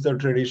use the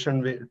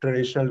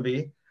traditional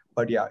way.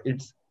 But yeah,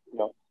 it's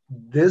Yeah.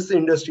 this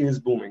industry is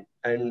booming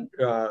and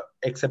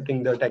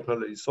accepting the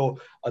technology. So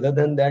other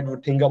than that, we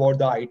think about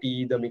the IT,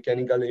 the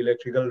mechanical,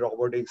 electrical,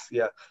 robotics.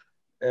 Yeah,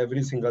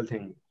 every single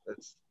thing.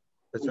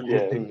 That's a good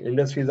Yes. thing.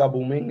 Industries are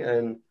booming,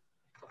 and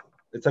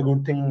it's a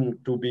good thing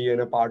to be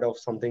in a part of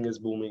something is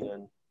booming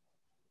and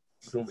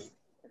grooming.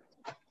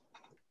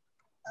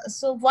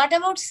 So what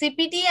about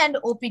CPT and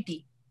OPT?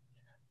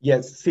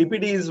 Yes,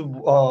 CPT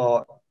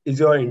is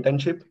your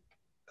internship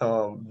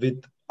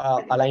with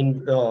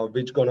aligned,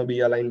 which gonna be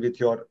aligned with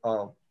your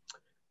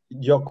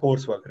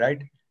coursework,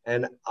 right?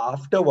 And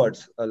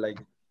afterwards, like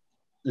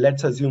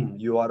let's assume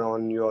you are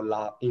on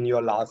in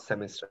your last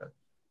semester.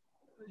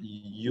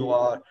 You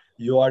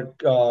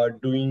are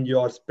doing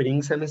your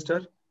spring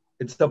semester.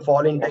 It's the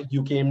fall intake.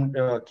 You came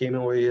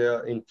over here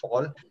in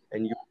fall,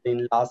 and you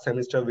in last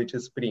semester, which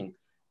is spring.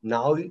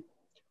 Now,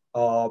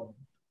 uh,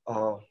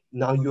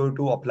 now you have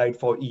to apply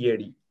for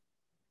EAD.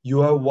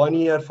 You have 1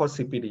 year for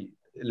CPD.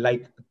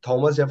 Like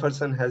Thomas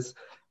Jefferson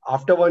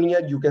after 1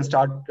 year, you can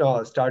start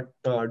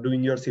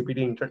doing your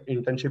CPD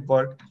internship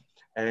work.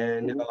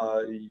 and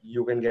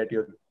you can get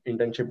your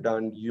internship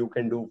done. You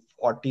can do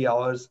 40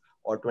 hours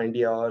or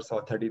 20 hours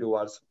or 32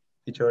 hours,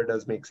 whichever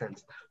does make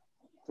sense.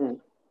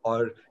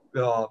 Or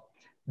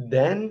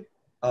then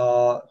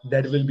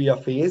there will be a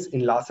phase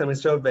in last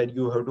semester where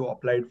you have to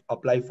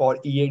apply for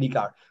EAD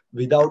card.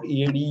 Without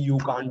EAD, you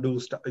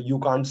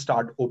can't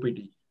start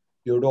OPT.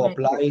 You have to Right.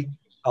 apply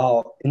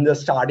in the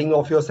starting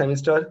of your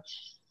semester,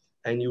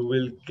 and you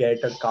will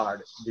get a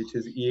card which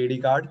is EAD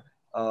card.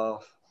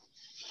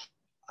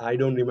 I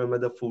don't remember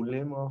the full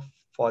name of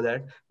for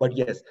that, but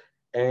yes.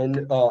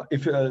 And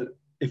if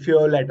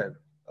you're letter,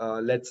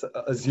 let's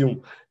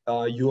assume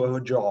you have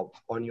a job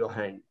on your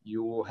hand,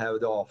 you have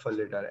the offer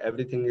letter,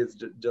 everything is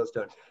just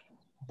done.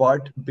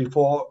 But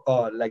before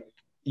like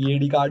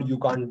EAD card, you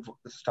can't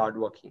start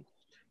working.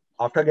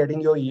 After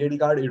getting your EAD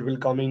card, it will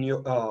come in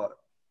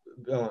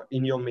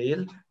your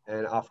mail,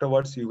 and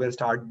afterwards you can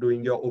start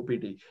doing your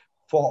OPT.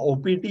 For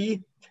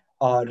OPT,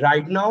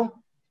 right now,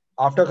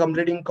 after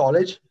completing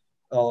college,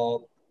 uh,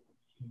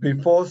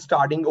 before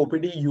starting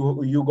OPT,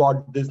 you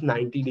got this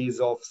 90 days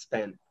of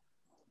span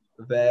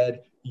where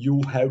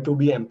you have to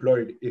be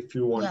employed if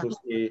you want Yeah. to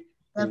stay You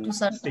have in to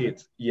start.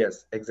 States.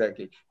 Yes,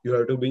 exactly. You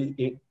have to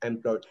be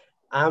employed.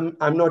 I'm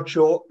not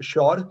sure.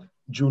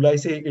 July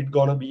say it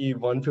gonna be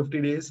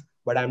 150 days,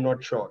 but I'm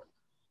not sure.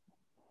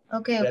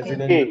 Okay.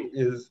 President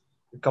is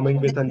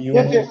coming with a Yes,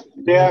 new yes,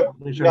 they have.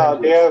 information Yeah,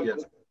 and they rules. have.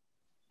 Yes.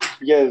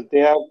 Yes, they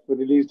have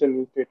released a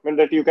new statement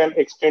that you can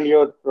extend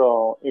your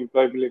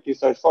employability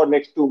search for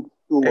next two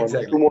months, two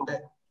Exactly. more.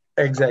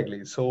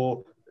 Exactly.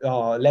 So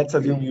let's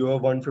assume you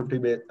have 150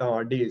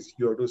 days.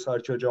 You have to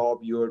search your job.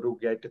 You have to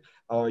get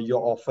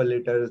your offer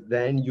letters.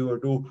 Then you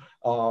have to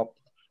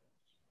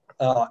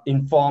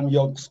inform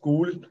your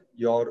school,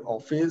 your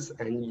office,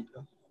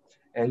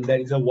 and there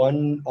is a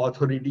one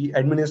authority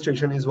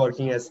administration is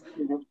working as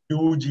Mhm.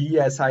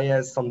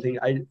 UGSIS something.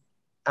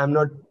 I'm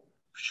not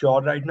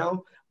sure right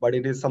now, but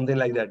it is something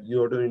like that.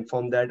 You have to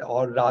inform that,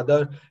 or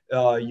rather,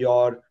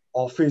 your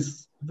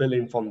office will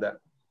inform that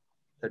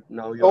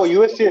now Oh,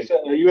 you're. USCIS,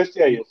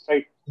 USCIS,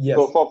 right? So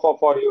Yes,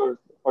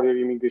 for your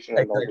immigration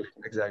and all exactly, those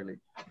things. exactly.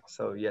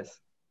 So yes,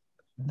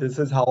 this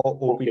is how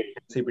OPT Okay.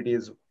 CPT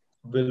is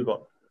will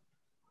work.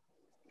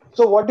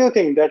 So what do you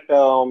think that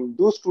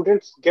do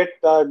students get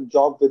the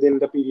job within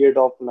the period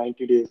of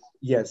 90 days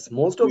Yes,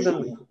 most of them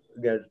usually?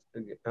 get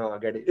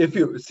get it. If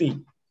you see,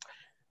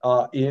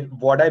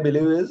 what I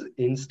believe is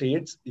in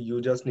states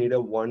you just need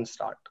a one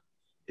start.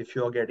 If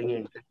you are getting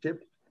an internship,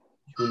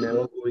 you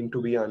never going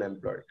to be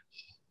unemployed.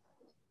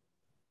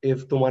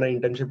 If तुम्हारा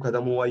internship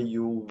खत्म हुआ,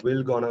 you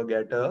will gonna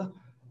get a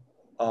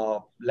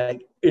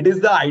like it is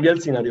the ideal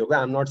scenario. Okay?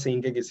 I'm not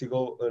saying कि किसी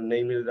को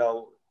नहीं मिल रहा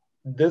हो.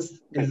 This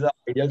is the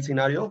ideal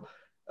scenario.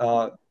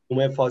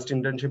 तुम्हें first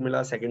internship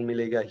मिला, second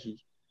मिलेगा ही,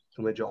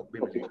 तुम्हें job भी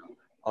Okay. मिलेगा.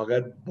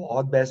 अगर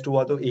बहुत बेस्ट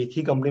हुआ तो एक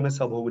ही कंपनी में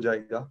सब हो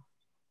जाएगा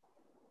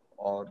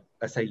और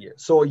ऐसा ही है.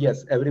 So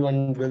yes, everyone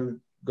will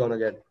gonna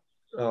get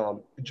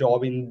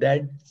job in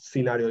that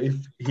scenario if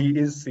he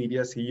is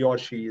serious, he or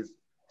she is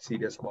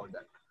serious about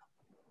that.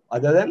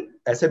 Other than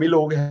ऐसे भी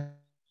लोग हैं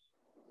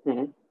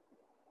Hmm.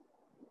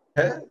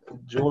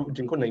 जो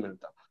जिनको नहीं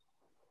मिलता.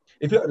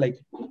 If you're like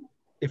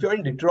if you're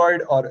in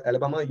Detroit or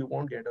Alabama, you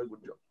won't get a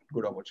good job,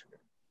 good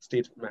opportunity.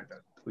 States matter.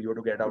 So you have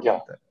to get out Yeah.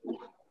 of that.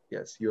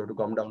 Yes, you have to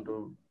come down to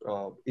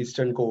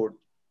Eastern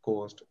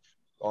Coast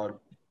or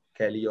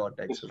Cali or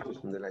Texas or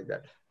something like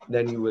that.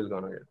 Then you will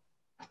gonna get.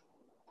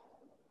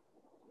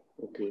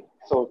 Okay.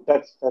 So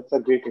that's a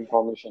great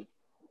information.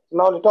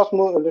 Now let us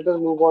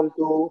move on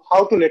to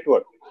how to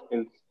network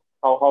and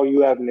how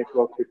you have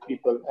networked with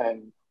people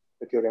and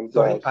with your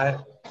Sorry, employers.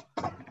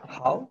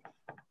 how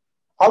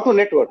How to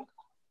network?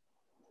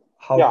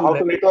 how Yeah, to how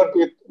to network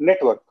with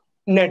network.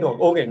 network.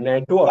 Okay, Yeah.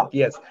 network.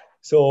 Yes.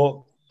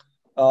 So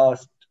uh,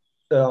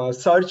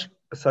 search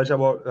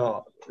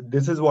about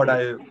this is what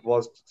I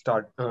was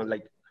start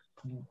like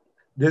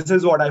this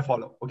is what I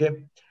follow. Okay,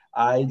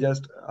 I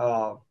just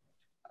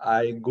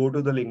I go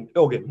to the link.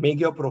 Okay, make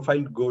your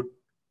profile good,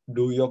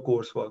 do your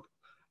coursework.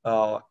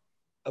 Uh,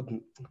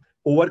 um,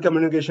 Over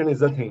communication is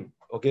the thing.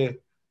 Okay,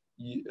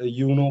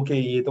 you know कि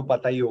ये तो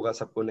पता ही होगा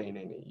सबको. नहीं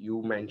नहीं नहीं.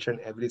 You mention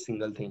every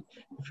single thing.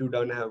 If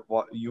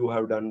you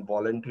have done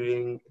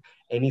volunteering,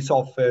 any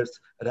softwares,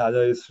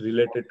 rather is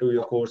related to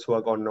your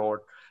coursework or not.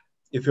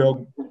 If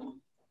you're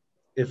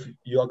if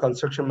your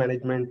construction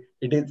management,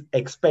 it is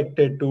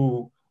expected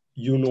to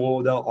the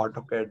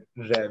AutoCAD,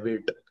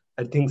 Revit,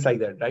 and things like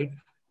that, right?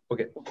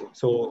 Okay,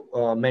 so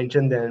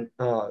mention then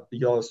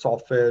your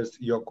softwares,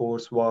 your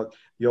coursework,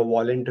 your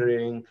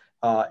volunteering,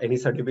 any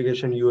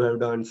certification you have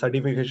done.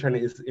 Certification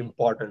is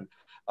important.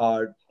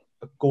 uh,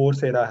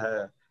 Coursera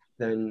hai,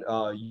 then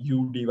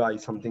UDY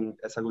something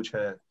ऐसा कुछ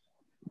है.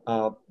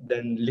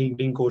 Then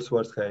LinkedIn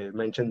coursework है,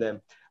 mention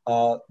them.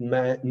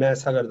 मैं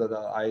ऐसा करता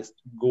था.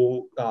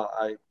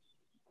 I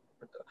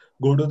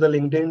go to the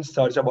LinkedIn,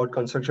 search about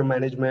construction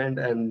management,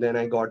 and then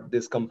I got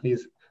this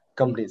companies.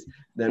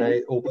 Then Mhm.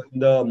 I open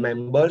the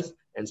members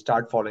and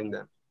start following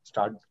them,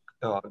 start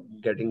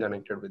getting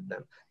connected with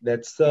them.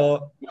 That's a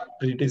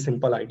pretty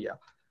simple idea.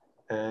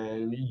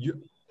 and you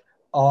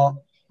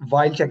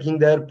while checking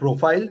their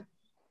profile,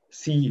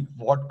 see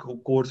what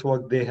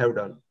coursework they have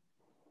done.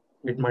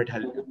 It might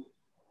help you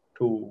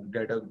to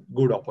get a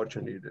good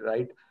opportunity,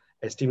 right?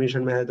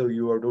 Estimation mein hai to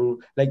you have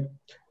to like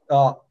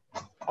uh,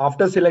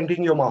 after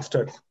selecting your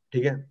masters,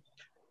 okay,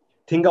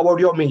 think about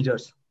your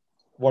majors,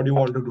 what you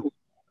want to do.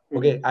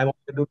 Okay, I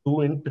wanted to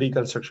do in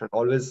pre-construction,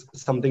 always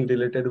something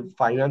related to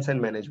finance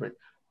and management.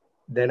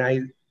 Then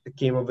I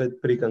came up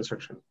with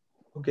pre-construction.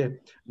 Okay,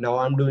 now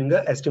I'm doing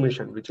a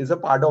estimation, which is a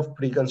part of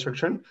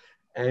pre-construction.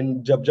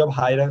 And जब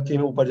hierarchy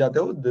में ऊपर जाते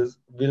हो, this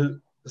will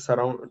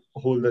surround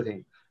whole the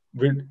thing,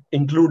 will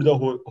include the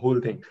whole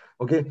thing.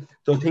 Okay,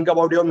 so think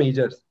about your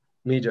major,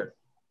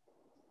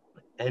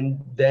 and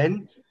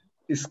then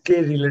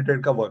इसके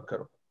related का work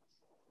करो.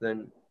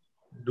 Then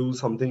do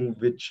something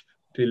which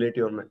relate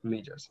your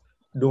majors.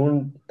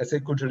 Don't ऐसे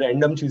कुछ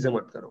random चीजें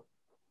मत करो.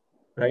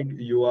 Right?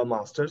 You are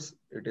masters.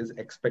 It is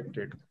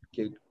expected.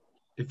 Okay.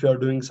 If you are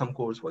doing some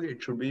coursework,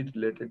 it should be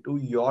related to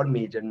your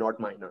major, not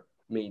minor.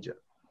 Major.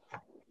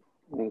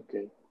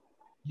 Okay.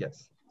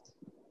 Yes.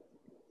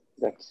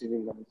 That's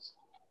really nice.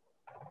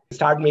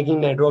 Start making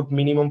network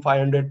minimum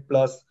 500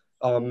 plus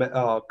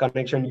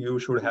connection. You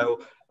should have.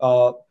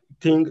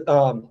 Think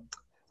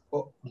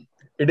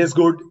it is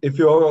good if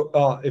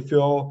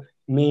you're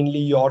mainly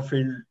your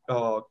field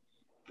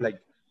like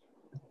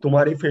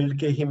तुम्हारी field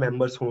के ही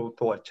members हो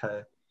तो अच्छा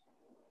है.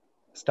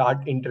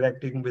 Start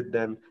interacting with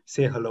them,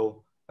 say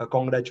hello,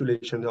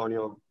 congratulations on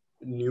your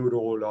new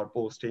role or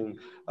posting,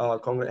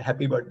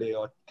 happy birthday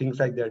or things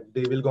like that.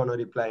 They will gonna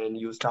reply, and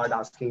you start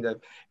asking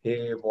them,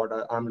 hey,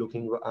 I'm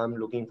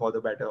looking for the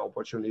better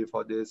opportunity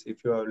for this.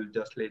 If you'll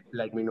just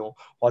let me know,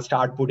 or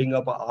start putting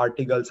up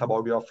articles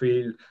about your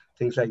field,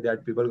 things like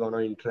that. People gonna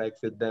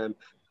interact with them.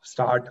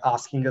 Start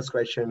asking us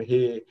question,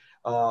 hey,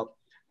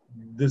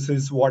 this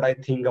is what I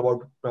think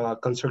about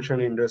construction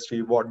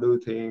industry. What do you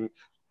think?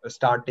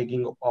 Start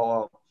taking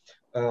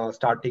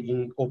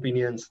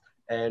opinions,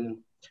 and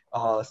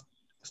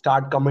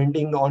start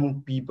commenting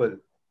on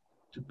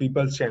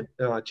people's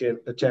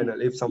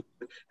channel. If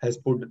someone has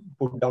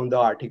put down the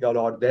article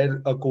or their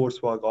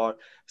coursework or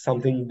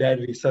something, their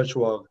research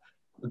work,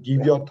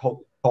 give your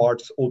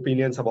thoughts,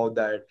 opinions about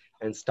that,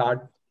 and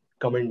start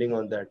commenting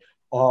on that.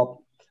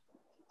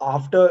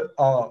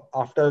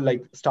 After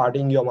like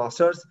starting your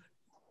masters,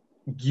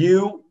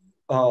 give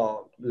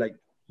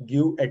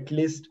at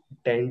least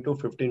 10 to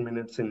 15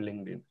 minutes in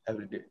LinkedIn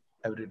every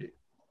day.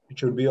 It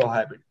should be your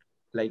habit.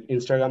 Like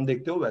Instagram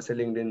देखते हो वैसे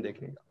LinkedIn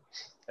देखने का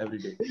every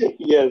day.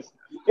 Yes.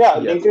 Yeah,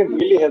 LinkedIn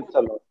really helps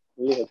a lot.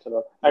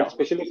 And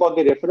especially for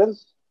the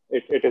reference,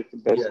 it is the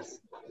best. Yes.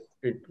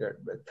 It gets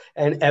best.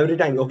 And every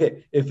time,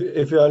 okay,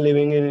 if you are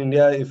living in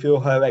India, if you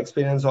have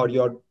experience or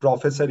your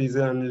professor is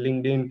on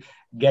LinkedIn,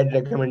 get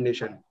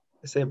recommendation.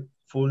 Say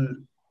full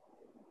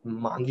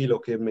मांगी लो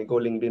कि मेरे को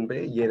LinkedIn पे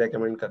ये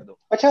recommend कर दो.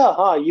 अच्छा,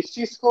 हाँ, इस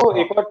चीज को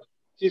एक और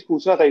चीज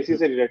पूछना था इसी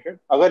से रिलेटेड.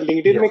 अगर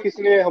लिंक्डइन में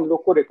किसी ने हम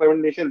लोग को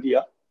रिकमेंडेशन दिया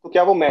तो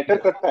क्या वो मैटर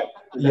करता है?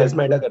 यस,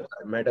 मैटर करता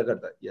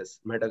है. यस,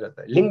 मैटर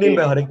करता है. लिंक्डइन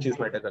पे हर एक चीज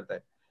मैटर करता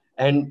है.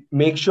 And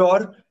make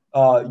sure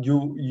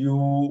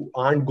you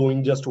aren't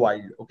going just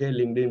wild. Okay,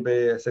 LinkedIn पे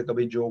ऐसे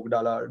कभी जोक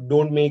डाला.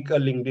 Don't make a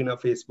LinkedIn a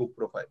Facebook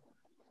profile.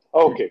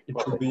 Okay, it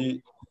should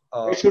be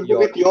it should be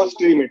with your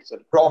stream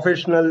itself.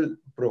 Professional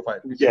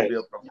profile. It should be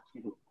a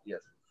professional. Yes.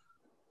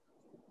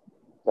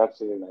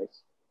 That's really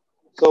nice.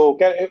 So,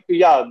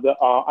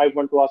 I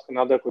want to ask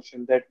another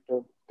question. That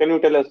can you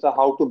tell us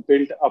how to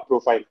build a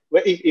profile?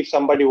 If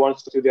somebody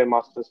wants to do their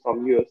masters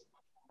from US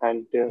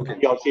and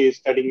he or she is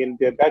studying in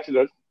their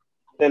bachelor's,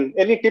 then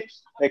any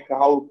tips like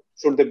how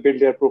should they build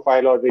their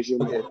profile or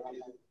resume?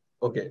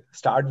 Okay.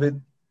 Start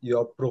with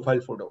your profile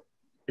photo.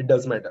 It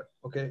does matter.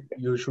 Okay,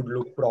 you should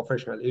look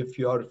professional. If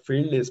your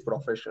field is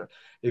professional,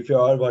 if you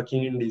are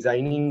working in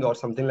designing or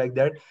something like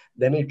that,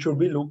 then it should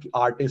be look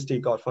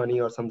artistic or funny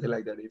or something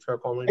like that. If you're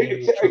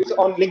commenting, it's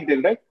on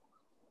LinkedIn, right?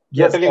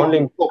 Yes, on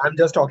LinkedIn. I'm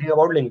just talking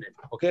about LinkedIn.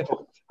 Okay.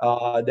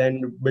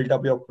 Then build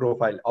up your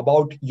profile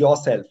about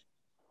yourself.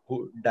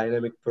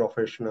 Dynamic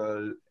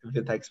professional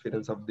with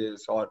experience of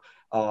this or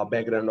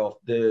background of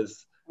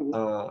this,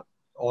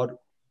 or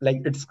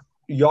like it's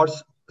your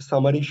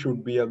summary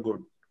should be a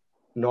good,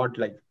 not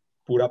like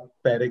पूरा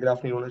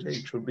paragraph नहीं होना चाहिए.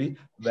 It should be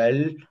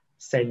well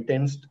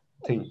sentenced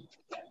thing.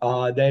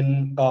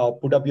 Then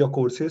put up your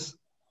courses.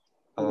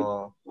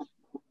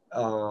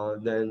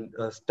 Then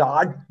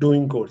start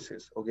doing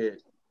courses. Okay,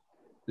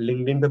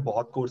 LinkedIn पे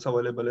बहुत course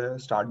available है.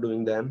 Start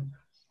doing them.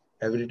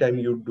 Every time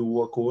you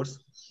do a course,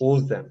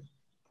 post them.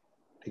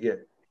 Okay,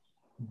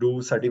 do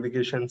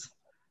certifications,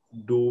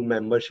 do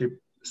membership,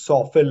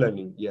 software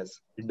learning. Yes,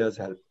 it does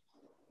help.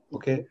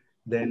 Okay,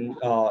 then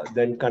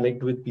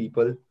connect with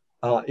people.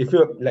 If you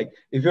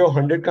have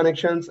 100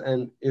 connections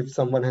and if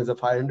someone has a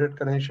 500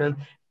 connection,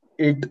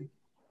 it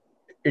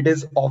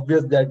is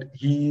obvious that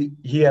he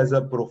has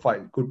a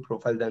good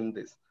profile than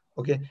this.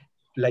 Okay,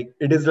 like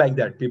it is like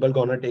that. People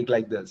gonna take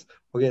like this.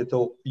 Okay,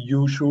 so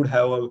you should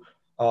have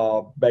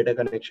a better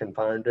connection,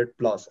 500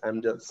 plus.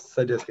 I'm just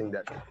suggesting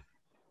that.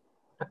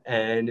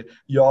 And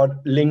your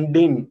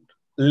LinkedIn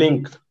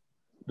link,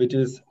 which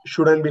is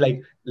shouldn't be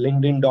like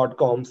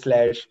linkedin.com/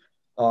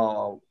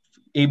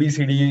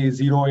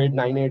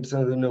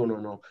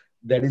 ABCD0898. No.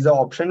 That is an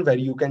option where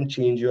you can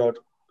change your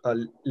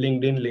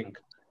LinkedIn link.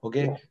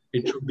 Okay.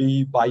 It should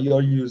be by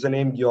your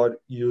username. Your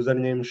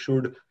username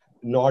should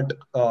not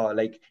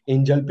like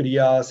Angel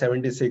Priya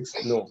 76.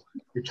 No,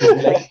 it should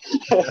be like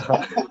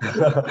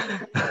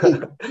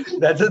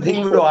that's the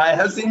thing, bro. I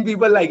have seen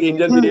people like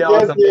Angel Priya or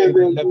Yes, something yes, yes.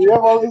 We random.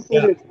 have also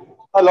seen Yeah, it.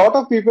 A lot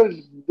of people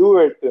do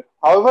it.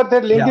 However,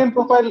 their yeah, LinkedIn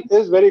profile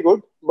is very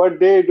good, but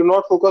they do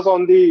not focus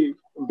on the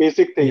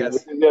basic thing, which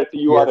yes, is that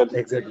yes, URL.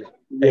 exactly,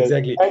 Yes.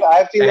 exactly. And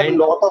I've seen that a And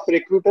lot of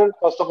recruiters,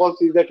 first of all,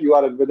 see that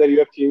URL, whether you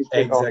have changed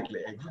it or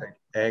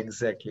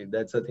exactly.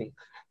 That's the thing.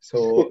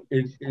 So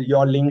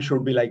your link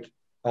should be like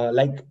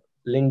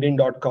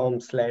linkedin.com/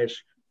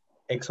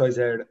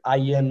 XYZ. I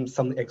am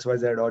some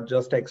XYZ or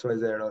just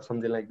XYZ or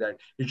something like that.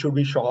 It should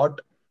be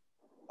short,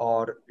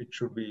 or it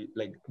should be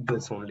like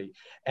this only.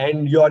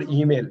 And your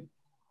email,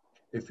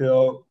 if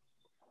you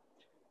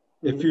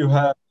if Mhm. you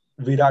have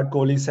Virat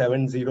Kohli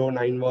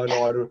 7091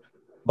 or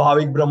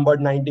Bhavik Brahmbhatt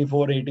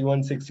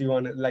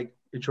 948161, like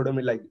it shouldn't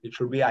be like, it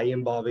should be I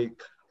am Bhavik,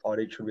 or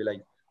it should be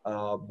like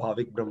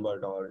Bhavik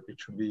Brahmbhatt, or it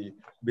should be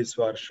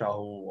Biswar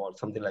Shahu or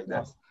something like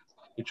that.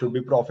 It should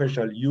be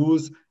professional.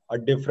 Use a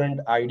different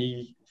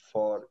ID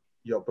for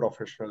your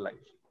professional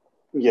life.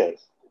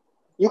 Yes.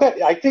 You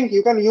can, I think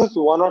you can use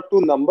one or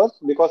two numbers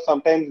because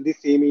sometimes the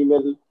same email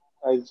is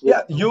with.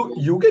 Yeah,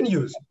 you can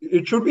use.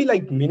 It should be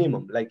like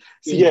minimum. Like,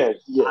 see, Yes,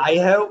 yes. I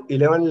have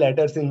 11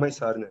 letters in my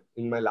surname,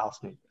 in my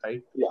last name,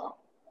 right? Yeah.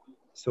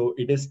 So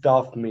it is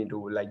tough me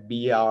to like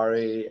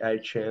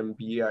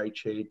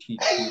BRAHMBHATT.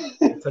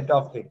 It's a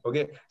tough thing.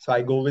 Okay. So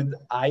I go with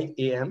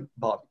IAM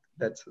Bhavik.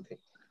 That's the thing.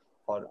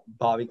 Or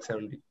Bhavik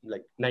 70,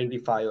 like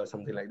 95 or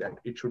something like that.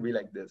 It should be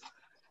like this.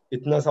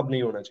 इतना सब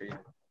नहीं होना चाहिए.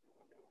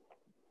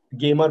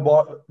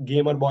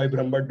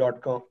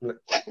 gamerboybrahmbhatt.com.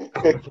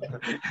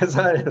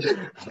 ऐसा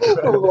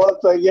बहुत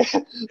सही है,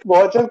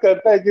 बहुत जल्द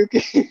करता है क्योंकि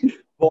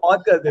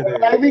बहुत करते थे.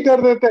 मैं भी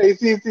कर देता है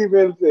इसी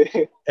मेल से.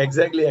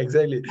 Exactly.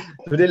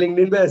 तुझे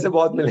LinkedIn पे ऐसे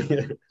बहुत मिलेंगे.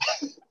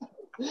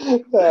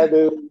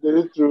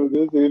 This is true.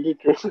 This is really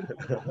true.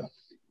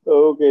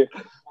 Okay.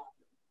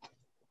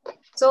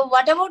 So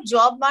what about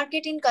job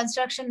market in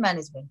construction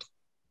management?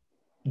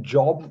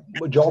 Job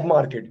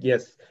market,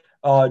 yes.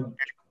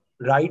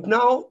 Right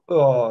now,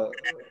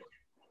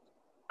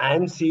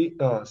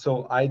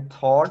 so I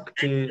thought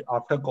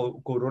after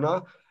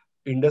Corona,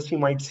 industry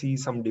might see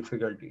some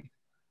difficulty,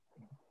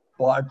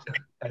 but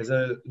as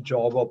a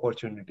job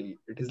opportunity,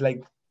 it is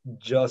like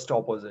just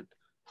opposite.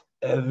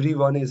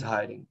 Everyone is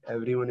hiring.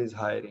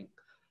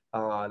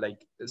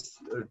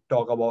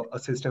 Talk about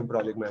assistant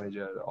project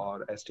manager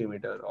or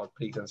estimator or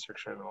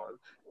pre-construction or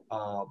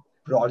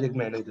project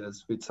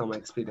managers with some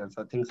experience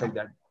or things like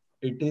that.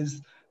 It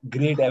is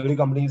great. Every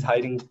company is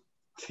hiring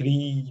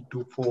 3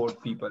 to 4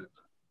 people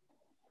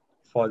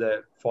for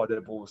their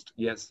post.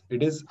 Yes,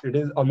 it is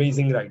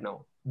amazing right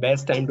now.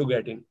 Best time to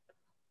get in.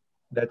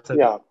 That's the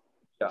thing. Yeah.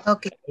 Yeah.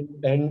 Okay.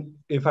 And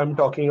if I'm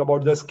talking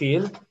about the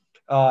scale,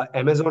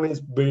 Amazon is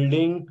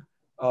building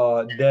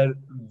their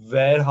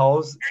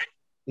warehouse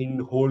in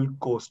whole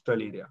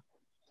coastal area.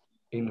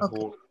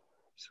 Okay.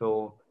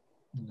 So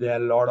there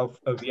are a lot of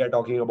we are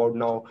talking about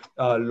now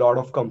a lot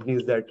of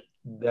companies that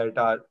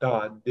are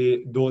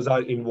those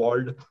are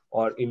involved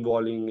or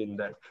involving in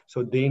that.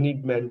 So they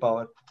need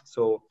manpower.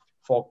 So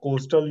for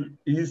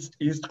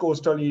east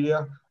coastal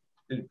area,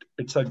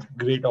 it's a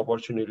great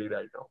opportunity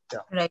right now.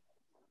 Yeah.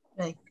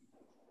 Right.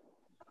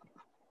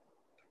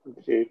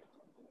 Great.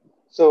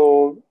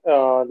 So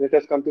let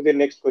us come to the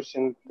next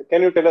question.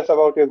 Can you tell us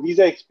about your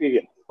visa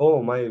experience?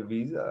 Oh, my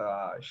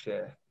visa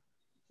share.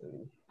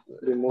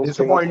 The most famous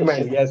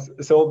Disappointment, question. yes.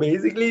 So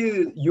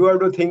basically, you have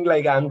to think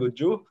like I'm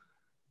Guju.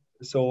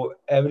 So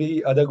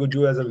every other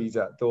Guju has a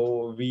visa.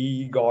 So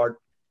we got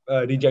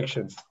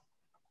rejections,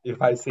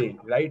 if I say,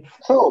 right?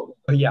 So,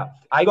 Yeah,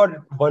 I got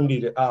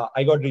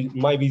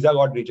my visa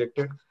got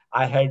rejected.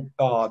 I had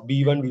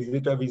B1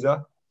 visitor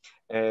visa,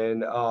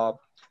 and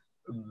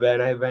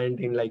when I went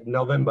in like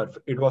November,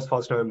 it was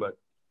 1st November.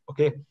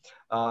 Okay,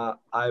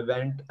 I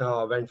went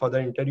for the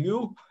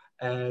interview,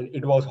 and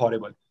it was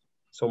horrible.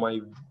 So my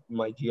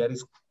GRE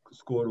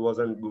score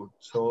wasn't good.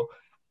 So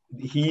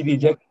he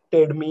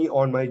rejected me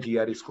on my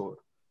GRE score.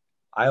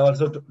 I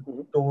also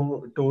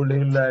told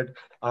him that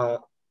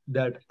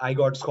I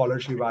got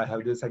scholarship. I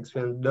have this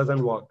experience.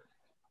 Doesn't work.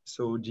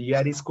 So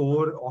GRE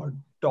score or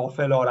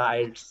TOEFL or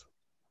IELTS,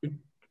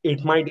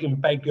 it might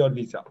impact your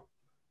visa.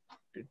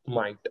 It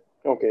might.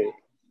 okay.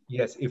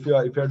 Yes, if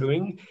you're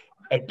doing,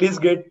 at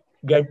least get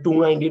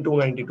 290,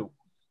 292.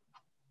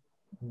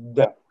 Then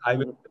Yeah. I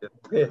will.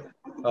 Okay.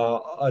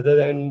 Other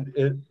than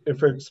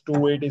if it's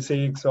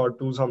 286 or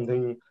two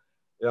something,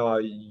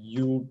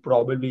 you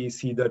probably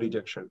see the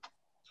rejection.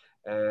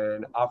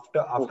 And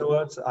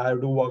afterwards, I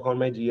have to work on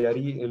my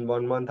GRE. In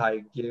 1 month, I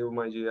gave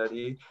my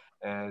GRE,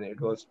 and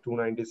it was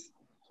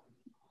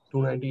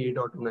 298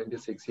 or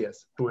 296.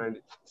 Yes,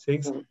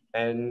 296. Mhm.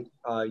 And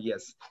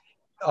yes,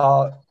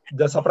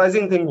 the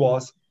surprising thing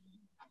was,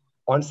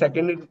 on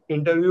second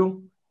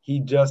interview, he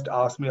just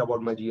asked me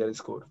about my GRE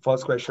score.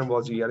 First question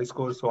was GRE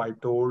score, so I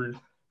told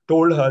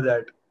her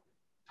that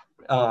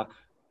uh,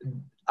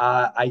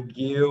 I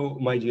gave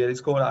my GRE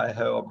score. I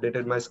have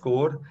updated my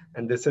score,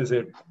 and this is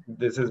it.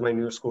 This is my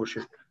new score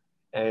sheet,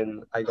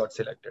 and I got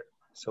selected.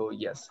 So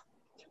yes.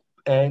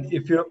 And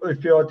if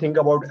you think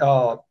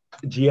about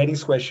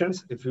GRE's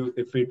questions,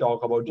 if we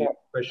talk about Yeah. GRE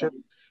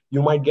questions,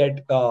 you might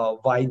get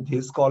why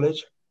this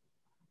college,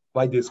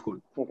 why this school.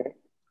 Okay.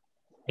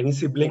 Any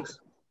siblings?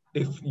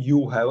 If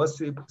you have a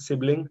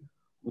sibling,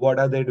 what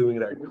are they doing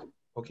right now?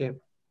 Okay.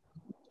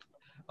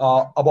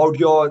 About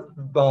your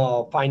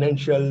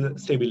financial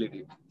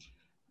stability.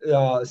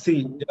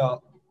 See,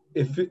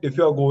 if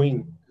you are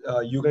going,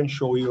 you can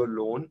show your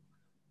loan,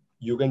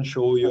 you can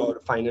show your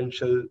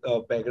financial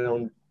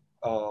background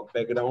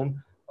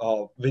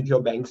with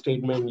your bank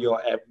statement,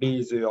 your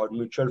FDs, your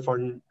mutual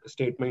fund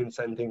statements,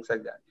 and things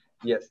like that.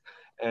 Yes,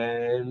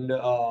 and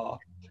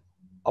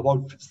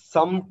about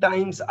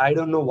sometimes I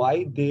don't know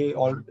why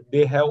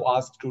they have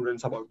asked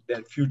students about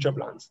their future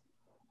plans.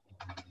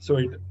 So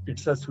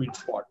it's a sweet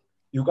spot.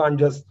 You can't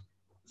just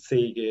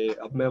say कि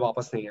अब मैं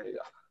वापस नहीं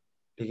आएगा,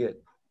 ठीक है?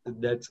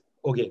 That's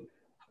okay.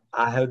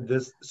 I have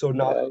this. So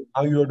now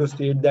you have to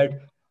state that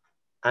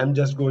I'm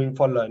just going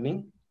for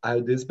learning. I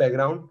have this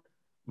background.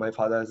 My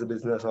father has a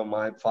business, or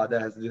my father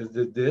has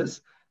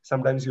this.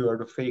 Sometimes you have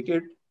to fake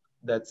it.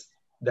 That's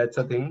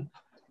a thing,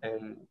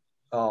 and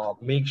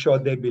make sure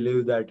they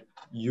believe that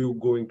you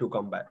going to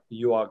come back.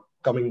 You are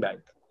coming back.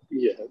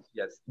 Yes.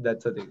 Yes,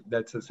 that's a thing.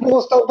 That's a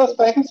Most of the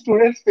time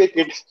students fake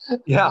it.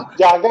 yeah.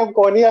 जागा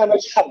कौन ही आना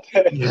चाहता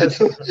है? Yes.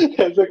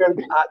 ऐसे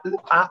करके.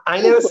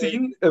 I never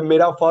seen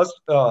मेरा first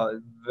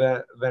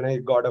when I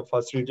got a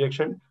first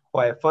rejection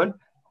for F1,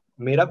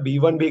 मेरा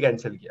B1 भी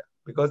cancel किया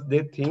because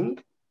they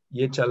think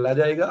ये चला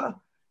जाएगा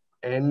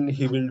and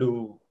he will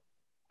do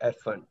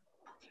F1.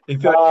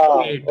 If you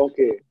are state,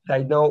 Okay.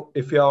 right now,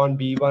 if you are on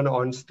B1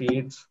 on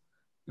states,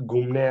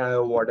 घूमने आए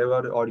हो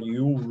whatever, or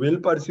you will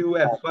pursue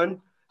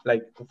F1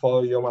 like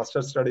for your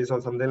master studies or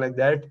something like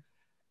that,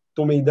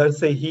 तुम इधर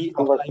से ही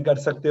apply कर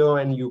सकते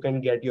हो and you can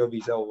get your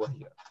visa over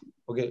here.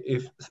 Okay,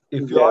 if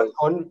you are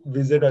on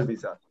visitor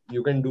visa,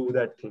 you can do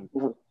that thing.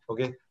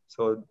 Okay,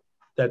 so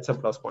that's a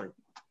plus point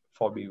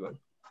for B1.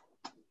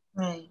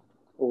 Right.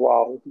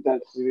 Wow,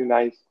 that's really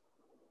nice.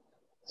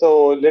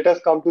 So let us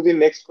come to the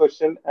next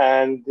question,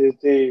 and this is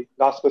the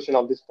last question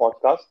of this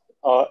podcast.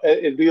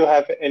 Do you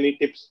have any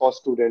tips for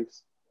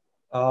students?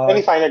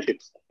 Any final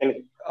tips?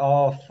 Anything?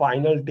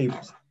 Final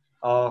tips.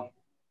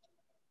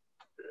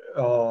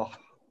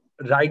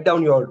 Write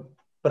down your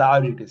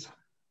priorities.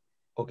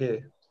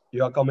 Okay,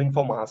 you are coming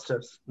for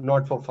masters,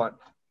 not for fun.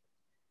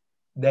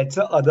 That's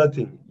the other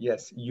thing.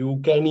 Yes, you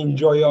can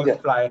enjoy your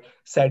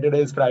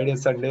Saturdays,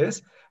 Fridays,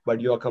 Sundays, but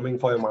you are coming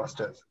for your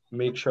masters.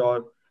 Make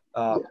sure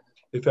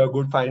if you have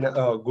good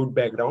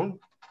background,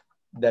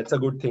 that's a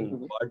good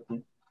thing. But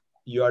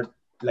you are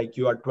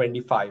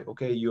 25.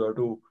 Okay, you have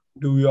to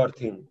do your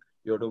thing.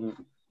 You have to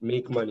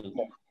make money.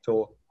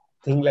 So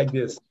think like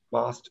this: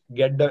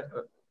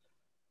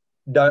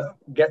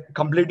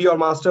 complete your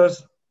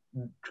masters,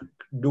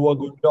 do a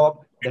good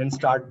job, then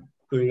start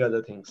doing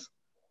other things.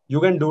 You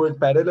can do it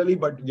parallelly,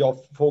 but your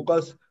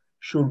focus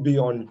should be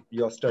on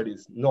your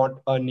studies,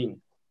 not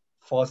earning.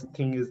 First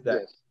thing is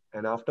that,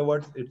 and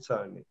afterwards it's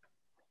earning.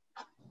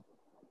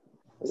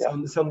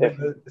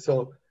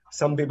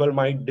 Some people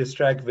might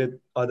distract with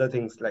other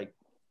things, like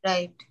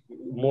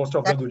most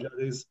of the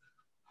Gujaratis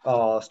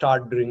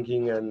start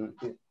drinking and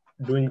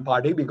doing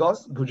party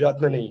because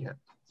Gujarat mein nahi hai.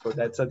 So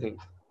that's a thing.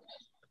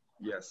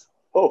 Yes.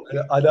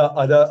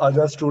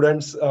 Other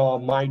students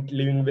might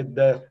living with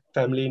the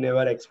family,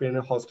 never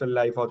experience hostel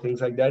life or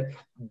things like that.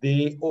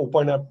 They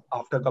open up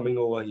after coming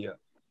over here.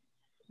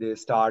 They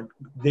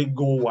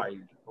go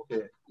wild.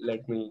 Okay,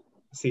 let me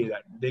say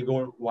that they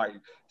go wild.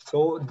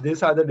 So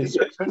these are the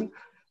distractions.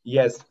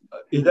 Yes,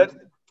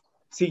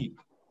 see,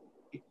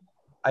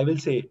 I will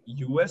say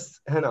US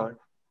है ना,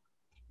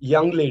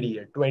 young lady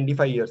है,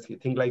 25 years की.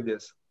 Think like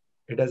this.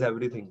 It has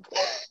everything.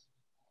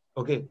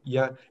 Okay,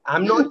 yeah.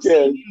 I'm not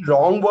saying in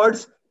wrong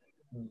words.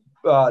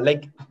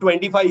 Like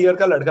 25 year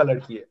का लड़का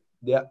लड़की है.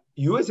 The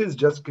US is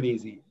just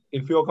crazy.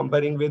 If you're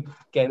comparing with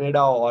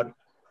Canada or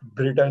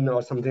Britain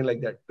or something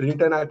like that,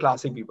 Britain are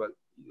classy people.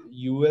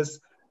 US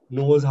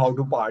knows how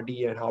to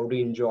party and how to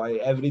enjoy.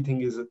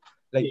 Everything is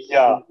like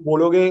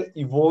बोलोगे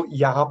वो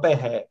यहाँ पे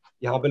है,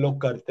 यहाँ पे लोग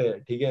करते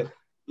हैं, ठीक है?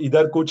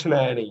 इधर कुछ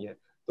नया नहीं है.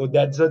 So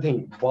that's the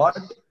thing. But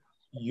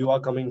you are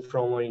coming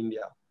from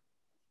India.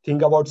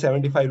 Think about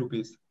 75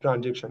 rupees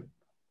transaction.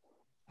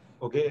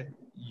 Okay,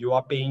 you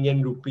are paying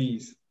in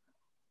rupees.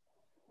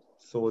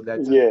 So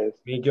that's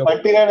make your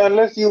until and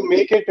unless you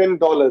make it in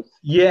dollars.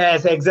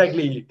 Yes,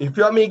 exactly. If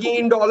you are making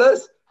in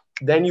dollars,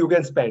 then you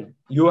can spend.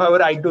 You have a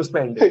right to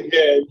spend it.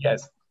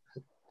 Yes.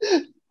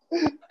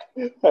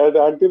 And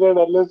until and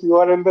unless you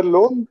are in the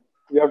loan,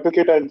 you have to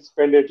get and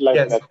spend it like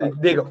that.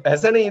 देखो,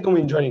 ऐसा नहीं तुम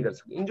enjoy नहीं कर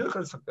सकते. Enjoy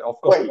कर सकते.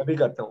 Of course, मैं भी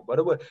करता हूँ,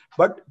 बराबर.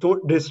 But तो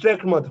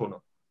distract मत होना.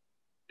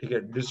 ठीक है,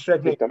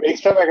 डिस्ट्रैक्ट नहीं, एकदम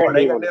extravagant पढ़ाई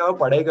नहीं करने होना। आओ,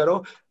 पढ़ाई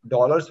करो,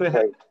 डॉलर्स में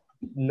है, Right.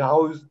 now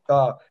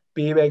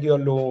pay back your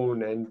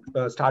loan and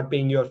start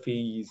paying your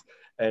fees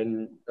and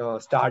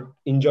start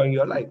enjoying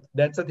your life.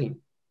 That's the thing.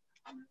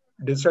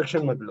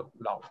 Distraction मत लो,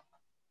 लाओ.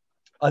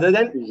 Other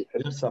than Yes.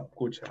 इधर सब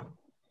कुछ है,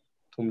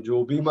 तुम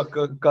जो भी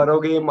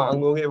करोगे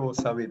मांगोगे वो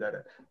सब इधर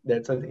है.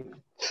 That's the thing.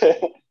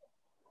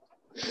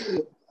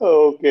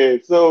 Okay,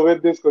 so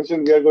with this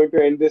question, we are going to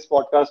end this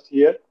podcast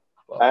here.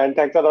 And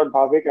thanks a lot,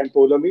 Bhavik and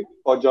Polomi,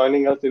 for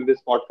joining us in this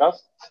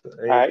podcast.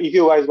 If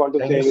you guys want to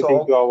say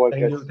anything to our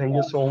guests, thank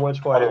you so much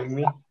for having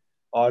me.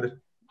 और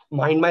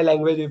mind my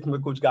language if मैं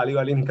कुछ गाली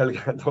वाली निकल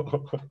गया तो.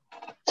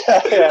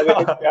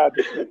 अरे क्या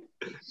दिक्कत,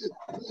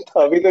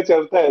 अभी तो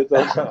चलता है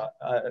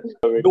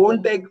सब.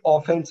 Don't take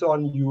offense on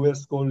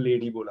US को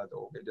lady बोला तो,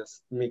 okay,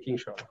 just making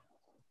sure.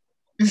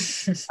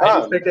 I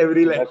respect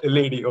every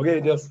lady,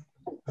 okay, just.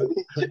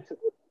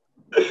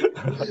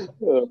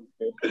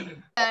 Okay.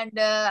 And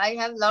I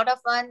have a lot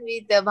of fun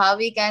with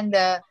Bhavik and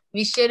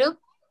Vishwarup.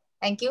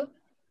 Thank you.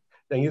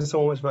 Thank you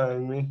so much for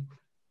having me.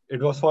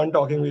 It was fun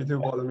talking with you,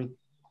 Polomi.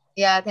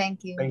 Yeah,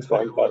 thank you. Thanks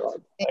for your words.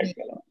 Thanks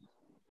a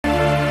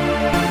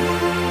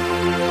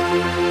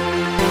lot.